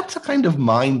 And that's a kind of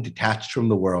mind detached from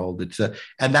the world.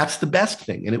 And that's the best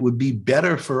thing. And it would be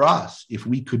better for us if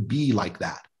we could be like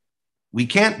that. We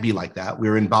can't be like that.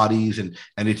 We're in bodies, and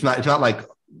it's not like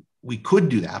we could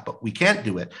do that, but we can't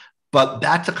do it. But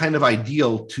that's a kind of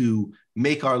ideal to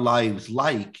make our lives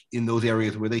like in those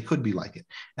areas where they could be like it.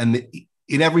 And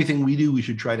in everything we do, we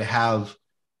should try to have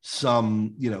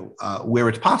some, where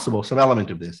it's possible, some element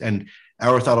of this. And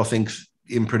Aristotle thinks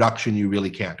in production, you really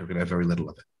can't, or going to have very little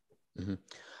of it.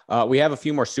 Mm-hmm. We have a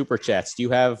few more super chats. Do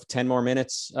you have 10 more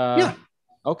minutes? Yeah.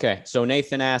 Okay. So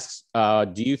Nathan asks,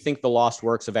 do you think the lost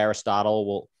works of Aristotle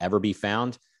will ever be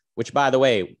found? Which, by the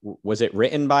way, was it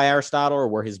written by Aristotle, or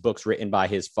were his books written by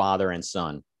his father and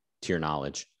son, to your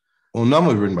knowledge? Well, none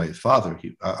was written by his father.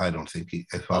 I don't think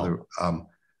his father. Oh.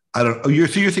 I don't. Oh, you're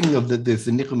thinking of there's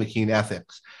the Nicomachean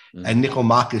Ethics, and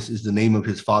Nicomachus is the name of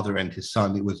his father and his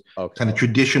son. It was kind of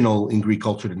traditional in Greek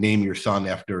culture to name your son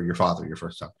after your father, your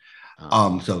first son.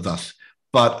 So thus,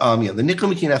 but the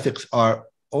Nicomachean Ethics are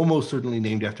almost certainly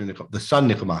named after the son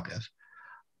Nicomachus.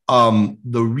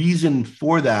 The reason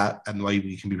for that, and why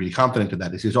we can be pretty confident of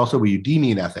that, is there's also a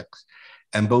Eudemian Ethics,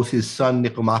 and both his son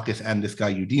Nicomachus and this guy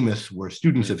Eudemus were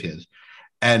students of his,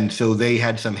 and so they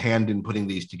had some hand in putting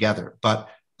these together. But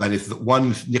that is,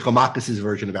 one's Nicomachus's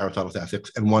version of Aristotle's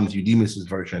Ethics, and one's Eudemus's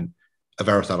version of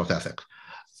Aristotle's Ethics.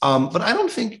 But I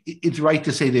don't think it's right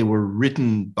to say they were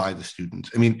written by the students.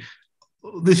 I mean,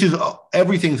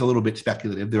 everything's a little bit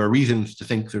speculative. There are reasons to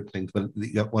think certain things, but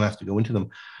one has to go into them.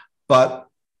 But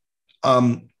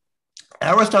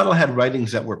Aristotle had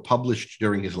writings that were published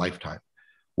during his lifetime.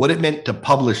 What it meant to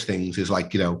publish things is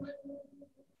like, you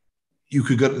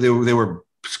could go, there were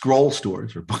scroll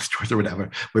stores or bookstores or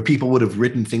whatever, where people would have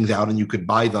written things out and you could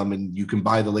buy them, and you can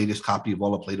buy the latest copy of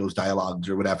all of Plato's dialogues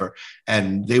or whatever.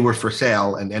 And they were for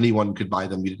sale and anyone could buy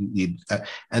them. You didn't need that.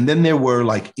 And then there were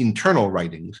like internal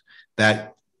writings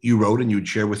that you wrote and you'd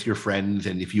share with your friends.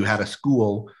 And if you had a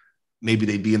school, maybe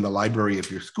they'd be in the library of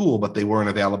your school, but they weren't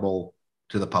available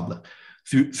to the public.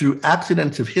 Through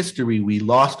accidents of history, we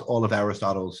lost all of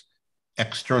Aristotle's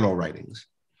external writings,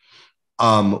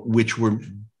 which were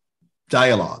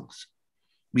dialogues.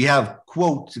 We have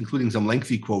quotes, including some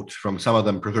lengthy quotes from some of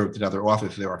them preserved in other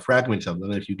authors. There are fragments of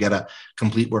them. And if you get a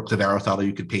complete works of Aristotle,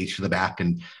 you could page to the back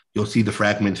and you'll see the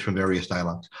fragments from various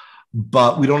dialogues.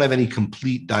 But we don't have any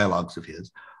complete dialogues of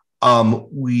his.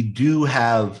 We do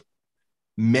have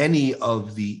many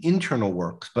of the internal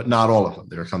works, but not all of them.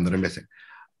 There are some that are missing.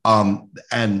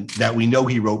 And that we know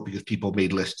he wrote because people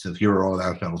made lists of here are all of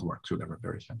Aristotle's works or whatever,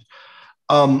 various times.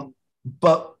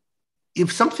 But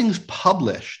if something's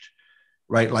published,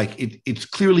 right, like it's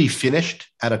clearly finished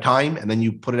at a time, and then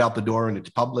you put it out the door and it's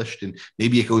published, and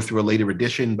maybe it goes through a later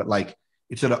edition, but like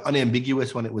it's sort of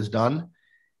unambiguous when it was done.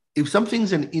 If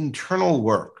something's an internal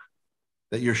work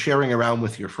that you're sharing around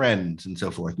with your friends and so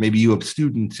forth, maybe you have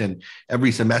students and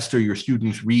every semester your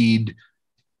students read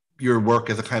your work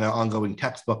as a kind of ongoing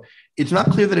textbook, it's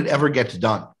not clear that it ever gets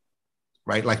done,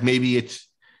 right? Like maybe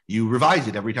you revise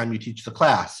it every time you teach the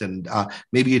class, and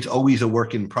maybe it's always a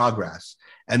work in progress.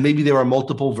 And maybe there are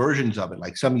multiple versions of it.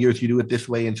 Like some years you do it this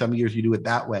way and some years you do it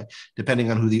that way,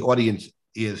 depending on who the audience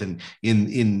is. And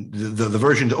in the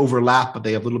versions overlap, but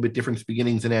they have a little bit different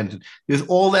beginnings and ends. There's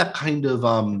all that kind of,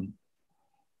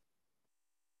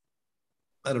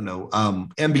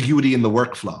 ambiguity in the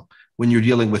workflow when you're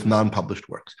dealing with non-published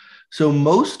works. So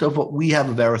most of what we have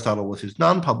of Aristotle was his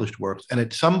non-published works. And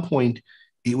at some point,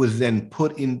 it was then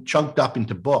chunked up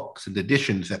into books and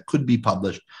editions that could be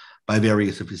published by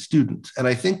various of his students. And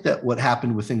I think that what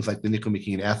happened with things like the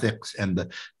Nicomachean Ethics and the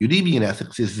Eudemian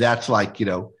Ethics is that's like,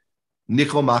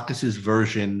 Nicomachus's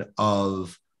version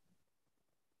of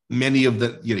many of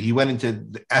the, he went into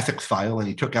the ethics file and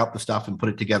he took out the stuff and put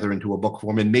it together into a book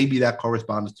form. And maybe that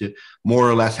corresponds to more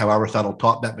or less how Aristotle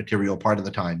taught that material part of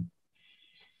the time.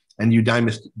 And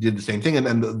Eudemus did the same thing. And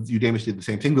then Eudemus did the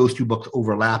same thing. Those two books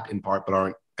overlap in part, but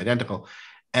aren't identical.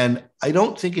 And I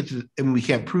don't think we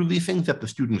can't prove these things that the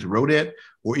students wrote it,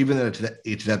 or even that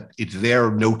it's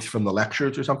their notes from the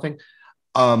lectures or something.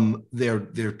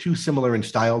 They're too similar in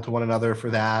style to one another for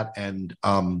that. And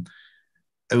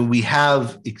we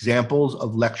have examples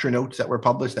of lecture notes that were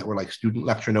published that were like student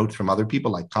lecture notes from other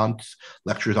people, like Kant's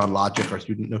lectures on logic or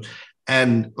student notes.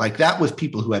 And like that was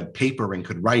people who had paper and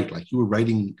could write, like you were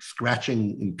writing,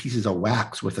 scratching in pieces of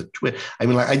wax with a twist. I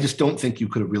mean, like, I just don't think you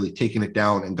could have really taken it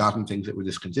down and gotten things that were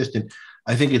this consistent.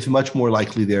 I think it's much more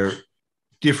likely they're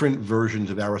different versions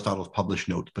of Aristotle's published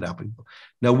notes put out by people.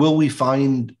 Now, will we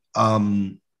find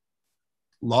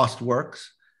lost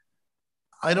works?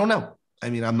 I don't know. I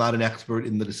mean, I'm not an expert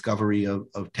in the discovery of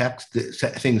text.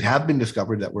 Things have been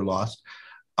discovered that were lost.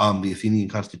 The Athenian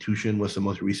Constitution was the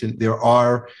most recent. There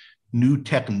are new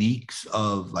techniques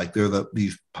of like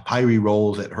these papyri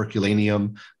rolls at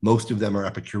Herculaneum. Most of them are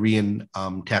Epicurean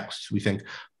texts, we think,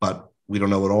 but we don't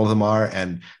know what all of them are.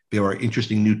 And there are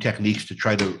interesting new techniques to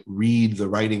try to read the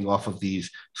writing off of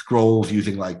these scrolls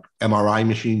using like MRI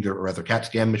machines or other CAT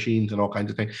scan machines and all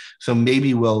kinds of things. So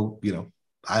maybe we'll,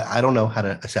 I don't know how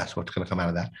to assess what's going to come out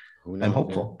of that. I'm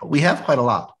hopeful, but we have quite a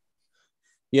lot.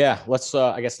 Yeah,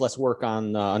 I guess let's work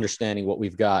on understanding what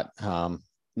we've got.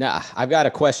 Now, I've got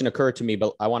a question occur to me,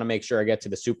 but I want to make sure I get to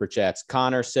the super chats.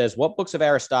 Connor says, what books of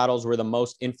Aristotle's were the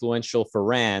most influential for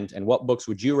Rand, and what books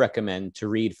would you recommend to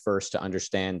read first to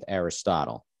understand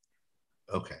Aristotle?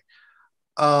 Okay.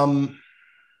 I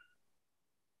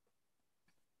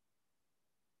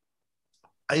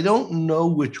don't know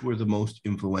which were the most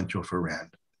influential for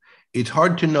Rand. It's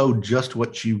hard to know just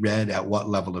what she read at what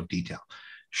level of detail.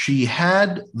 She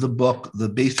had the book, The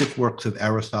Basic Works of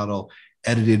Aristotle,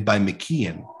 edited by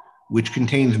McKeon, which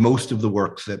contains most of the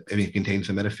works it contains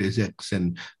the metaphysics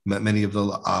and many of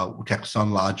the texts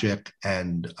on logic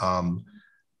and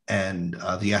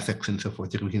the ethics and so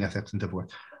forth, the Nicomachean ethics and so forth.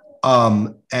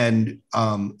 In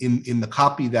the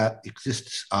copy that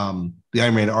exists, the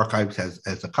Ayn Rand archives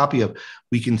has a copy of,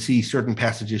 we can see certain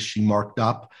passages she marked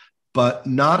up, but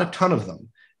not a ton of them.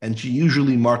 And she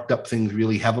usually marked up things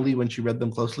really heavily when she read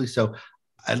them closely. So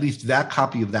at least that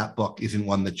copy of that book isn't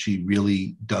one that she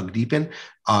really dug deep in.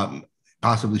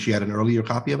 Possibly she had an earlier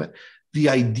copy of it. The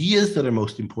ideas that are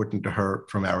most important to her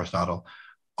from Aristotle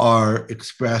are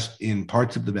expressed in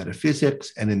parts of the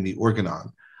metaphysics and in the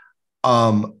organon.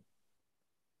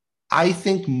 I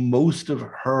think most of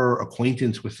her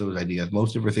acquaintance with those ideas,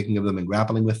 most of her thinking of them and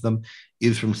grappling with them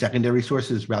is from secondary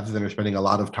sources rather than her spending a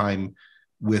lot of time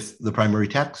with the primary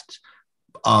texts.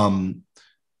 I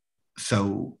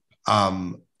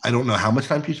don't know how much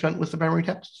time she spent with the primary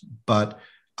texts, but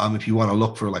if you want to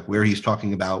look for like where he's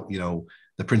talking about,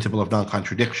 the principle of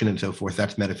non-contradiction and so forth,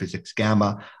 that's Metaphysics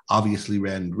Gamma. Obviously,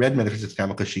 Rand read Metaphysics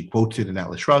Gamma because she quotes it in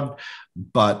Atlas Shrugged,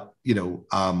 but,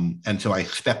 and so I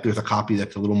expect there's a copy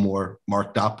that's a little more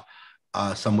marked up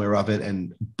somewhere of it.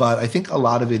 But I think a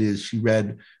lot of it is she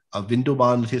read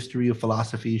Windelband's History of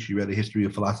Philosophy. She read A History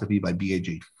of Philosophy by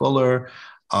B.A.J. Fuller.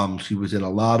 She was in a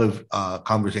lot of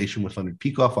conversation with Leonard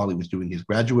Peikoff while he was doing his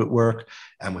graduate work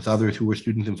and with others who were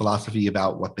students in philosophy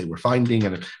about what they were finding.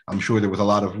 And I'm sure there was a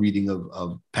lot of reading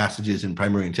of passages in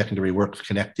primary and secondary works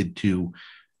connected to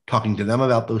talking to them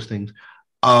about those things.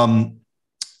 And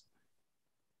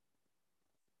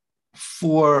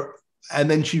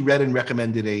then she read and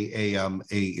recommended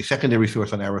a secondary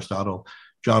source on Aristotle,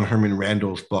 John Herman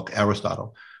Randall's book,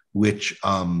 Aristotle, which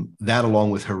that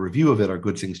along with her review of it are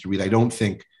good things to read. I don't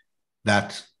think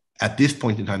that's at this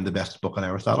point in time the best book on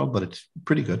Aristotle, but it's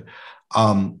pretty good.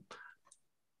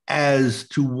 As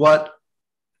to what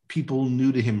people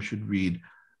new to him should read,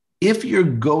 if you're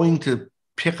going to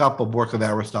pick up a work of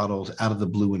Aristotle's out of the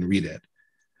blue and read it,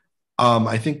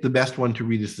 I think the best one to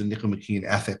read is the Nicomachean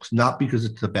Ethics, not because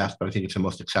it's the best, but I think it's the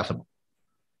most accessible.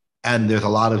 And there's a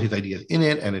lot of his ideas in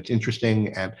it, and it's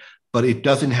interesting, but it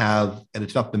doesn't have, and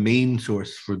it's not the main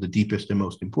source for the deepest and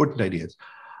most important ideas.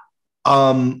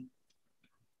 As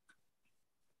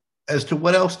to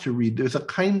what else to read, there's a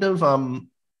kind of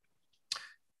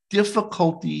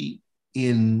difficulty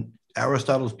in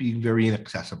Aristotle's being very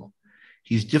inaccessible.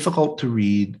 He's difficult to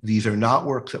read. These are not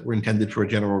works that were intended for a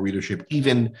general readership,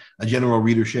 even a general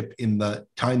readership in the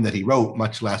time that he wrote,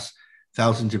 much less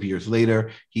thousands of years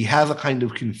later. He has a kind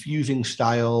of confusing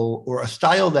style, or a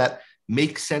style that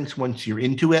makes sense once you're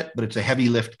into it, but it's a heavy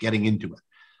lift getting into it.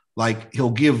 Like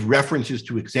he'll give references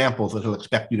to examples that he'll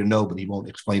expect you to know, but he won't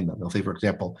explain them. He'll say, for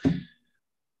example,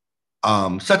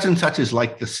 such and such is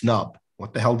like the snub.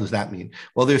 What the hell does that mean?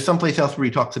 Well, there's someplace else where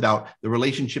he talks about the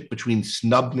relationship between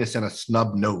snubness and a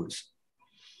snub nose.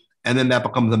 And then that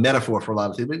becomes a metaphor for a lot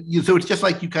of things. So it's just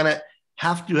like you kind of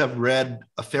have to have read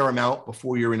a fair amount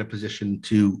before you're in a position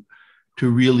to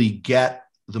really get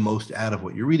the most out of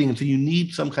what you're reading. And so you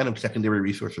need some kind of secondary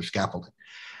resource or scaffolding.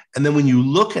 And then when you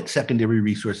look at secondary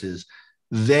resources,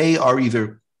 they are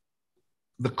either,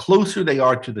 the closer they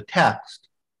are to the text,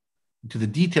 to the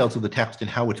details of the text and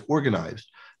how it's organized,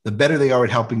 the better they are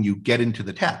at helping you get into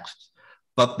the text.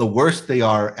 But the worse they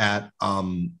are at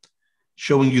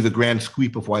showing you the grand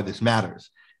sweep of why this matters.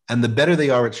 And the better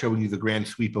they are at showing you the grand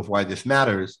sweep of why this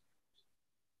matters,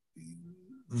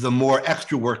 the more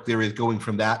extra work there is going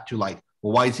from that to like,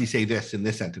 well, why does he say this in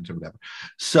this sentence or whatever?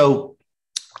 So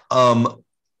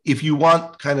if you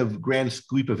want kind of grand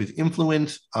sweep of his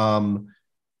influence,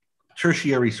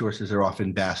 tertiary sources are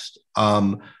often best.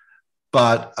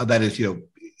 But that is,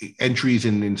 entries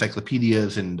in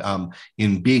encyclopedias and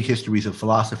in big histories of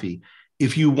philosophy.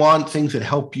 If you want things that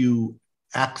help you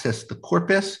access the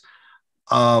corpus,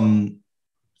 but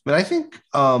I think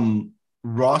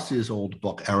Ross's old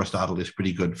book, Aristotle, is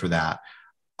pretty good for that.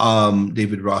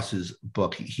 David Ross's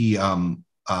book, he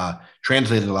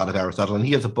translated a lot of Aristotle, and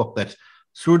he has a book that's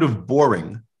sort of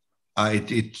boring.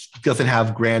 It doesn't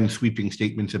have grand sweeping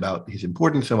statements about his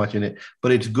importance so much in it,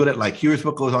 but it's good at like, here's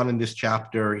what goes on in this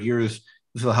chapter. This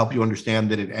will help you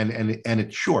understand it, and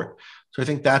it's short. So I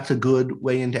think that's a good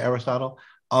way into Aristotle.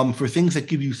 For things that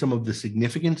give you some of the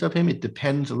significance of him, it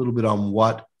depends a little bit on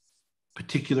what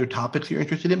particular topics you're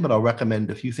interested in, but I'll recommend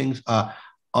a few things.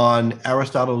 On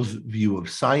Aristotle's view of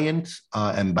science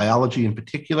and biology in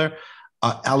particular,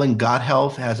 Alan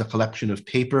Gotthelf has a collection of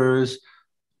papers.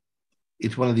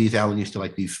 It's one of these, Alan used to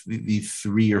like these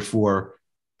 3 or 4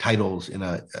 titles in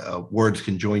words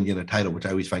conjoined in a title, which I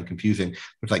always find confusing.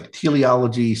 It's like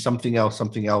teleology, something else,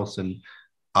 and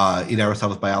in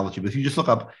Aristotle's biology. But if you just look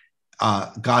up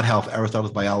Gotthelf,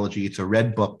 Aristotle's biology, it's a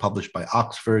red book published by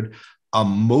Oxford.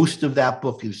 Most of that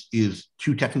book is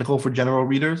too technical for general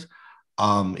readers.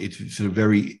 It's sort of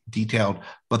very detailed,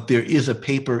 but there is a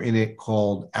paper in it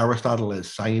called Aristotle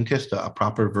as Scientist, a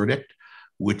Proper Verdict,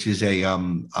 which is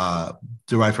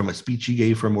derived from a speech he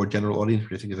gave for a more general audience,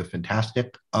 which I think is a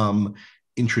fantastic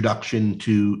introduction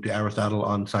to Aristotle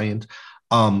on science.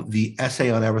 The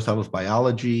essay on Aristotle's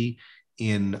biology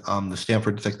in the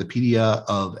Stanford Encyclopedia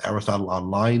of Aristotle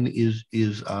Online is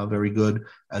very good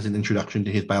as an introduction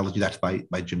to his biology. That's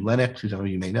by Jim Lennox, who some of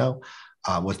you may know,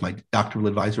 was my doctoral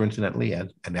advisor, incidentally,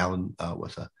 and Alan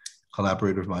was a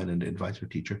collaborator of mine and advisor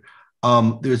teacher.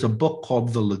 There's a book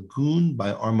called The Lagoon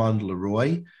by Armand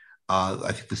Leroy.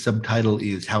 I think the subtitle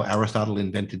is How Aristotle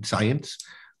Invented Science,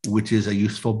 which is a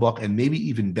useful book. And maybe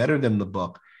even better than the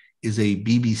book is a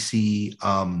BBC,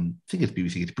 I think it's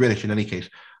BBC, it's British in any case,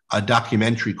 a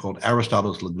documentary called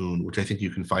Aristotle's Lagoon, which I think you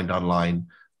can find online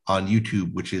on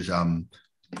YouTube, which is an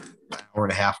hour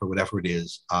and a half or whatever it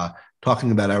is,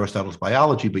 talking about Aristotle's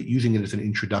biology, but using it as an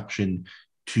introduction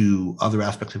to other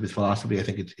aspects of his philosophy. I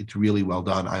think it's really well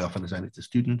done. I often assign it to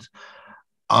students.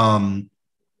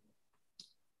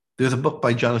 There's a book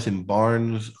by Jonathan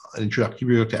Barnes, an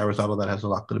introductory to Aristotle, that has a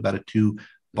lot good about it too.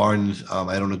 Barnes,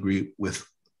 I don't agree with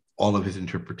all of his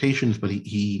interpretations, but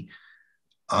he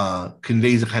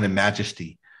conveys a kind of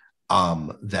majesty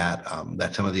that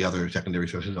some of the other secondary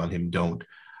sources on him don't,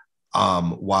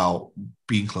 while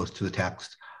being close to the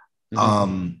text.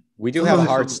 We do have a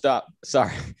hard stop.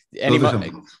 Sorry.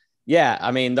 Yeah,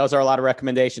 I mean, those are a lot of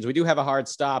recommendations. We do have a hard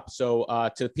stop. So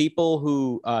to the people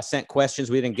who sent questions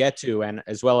we didn't get to, and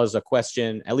as well as a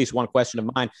question, at least one question of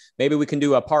mine, maybe we can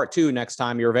do a part 2 next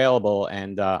time you're available.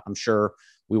 And I'm sure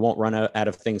we won't run out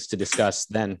of things to discuss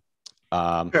then.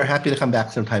 Sure, happy to come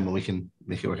back sometime when we can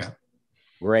make it work out.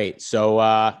 Great. So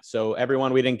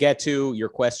everyone we didn't get to, your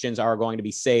questions are going to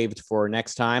be saved for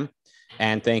next time.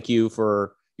 And thank you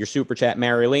for your super chat,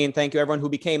 Mary Lee. Thank you, everyone who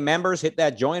became members. Hit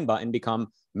that join button,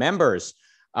 become members.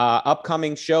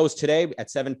 Upcoming shows today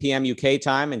at 7 p.m. UK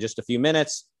time in just a few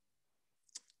minutes.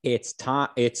 It's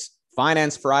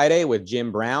Finance Friday with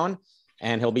Jim Brown,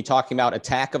 and he'll be talking about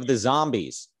Attack of the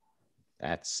Zombies.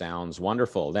 That sounds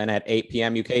wonderful. Then at 8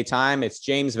 p.m. UK time, it's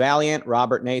James Valiant,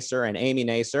 Robert Naser, and Amy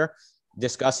Naser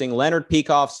discussing Leonard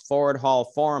Peikoff's Forward Hall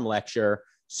Forum lecture,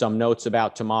 Some Notes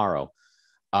About Tomorrow.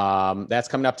 That's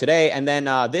coming up today. And then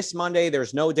this Monday,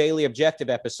 there's no Daily Objective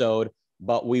episode,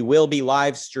 but we will be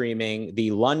live streaming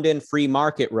the London Free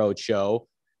Market Roadshow,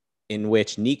 in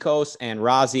which Nikos and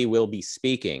Razi will be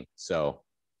speaking. So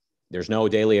there's no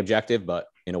Daily Objective, but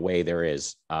in a way there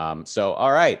is. So,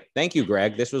 all right. Thank you,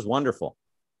 Greg. This was wonderful.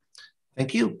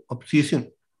 Thank you. Hope to see you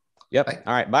soon. Yep. Bye.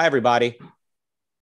 All right. Bye, everybody.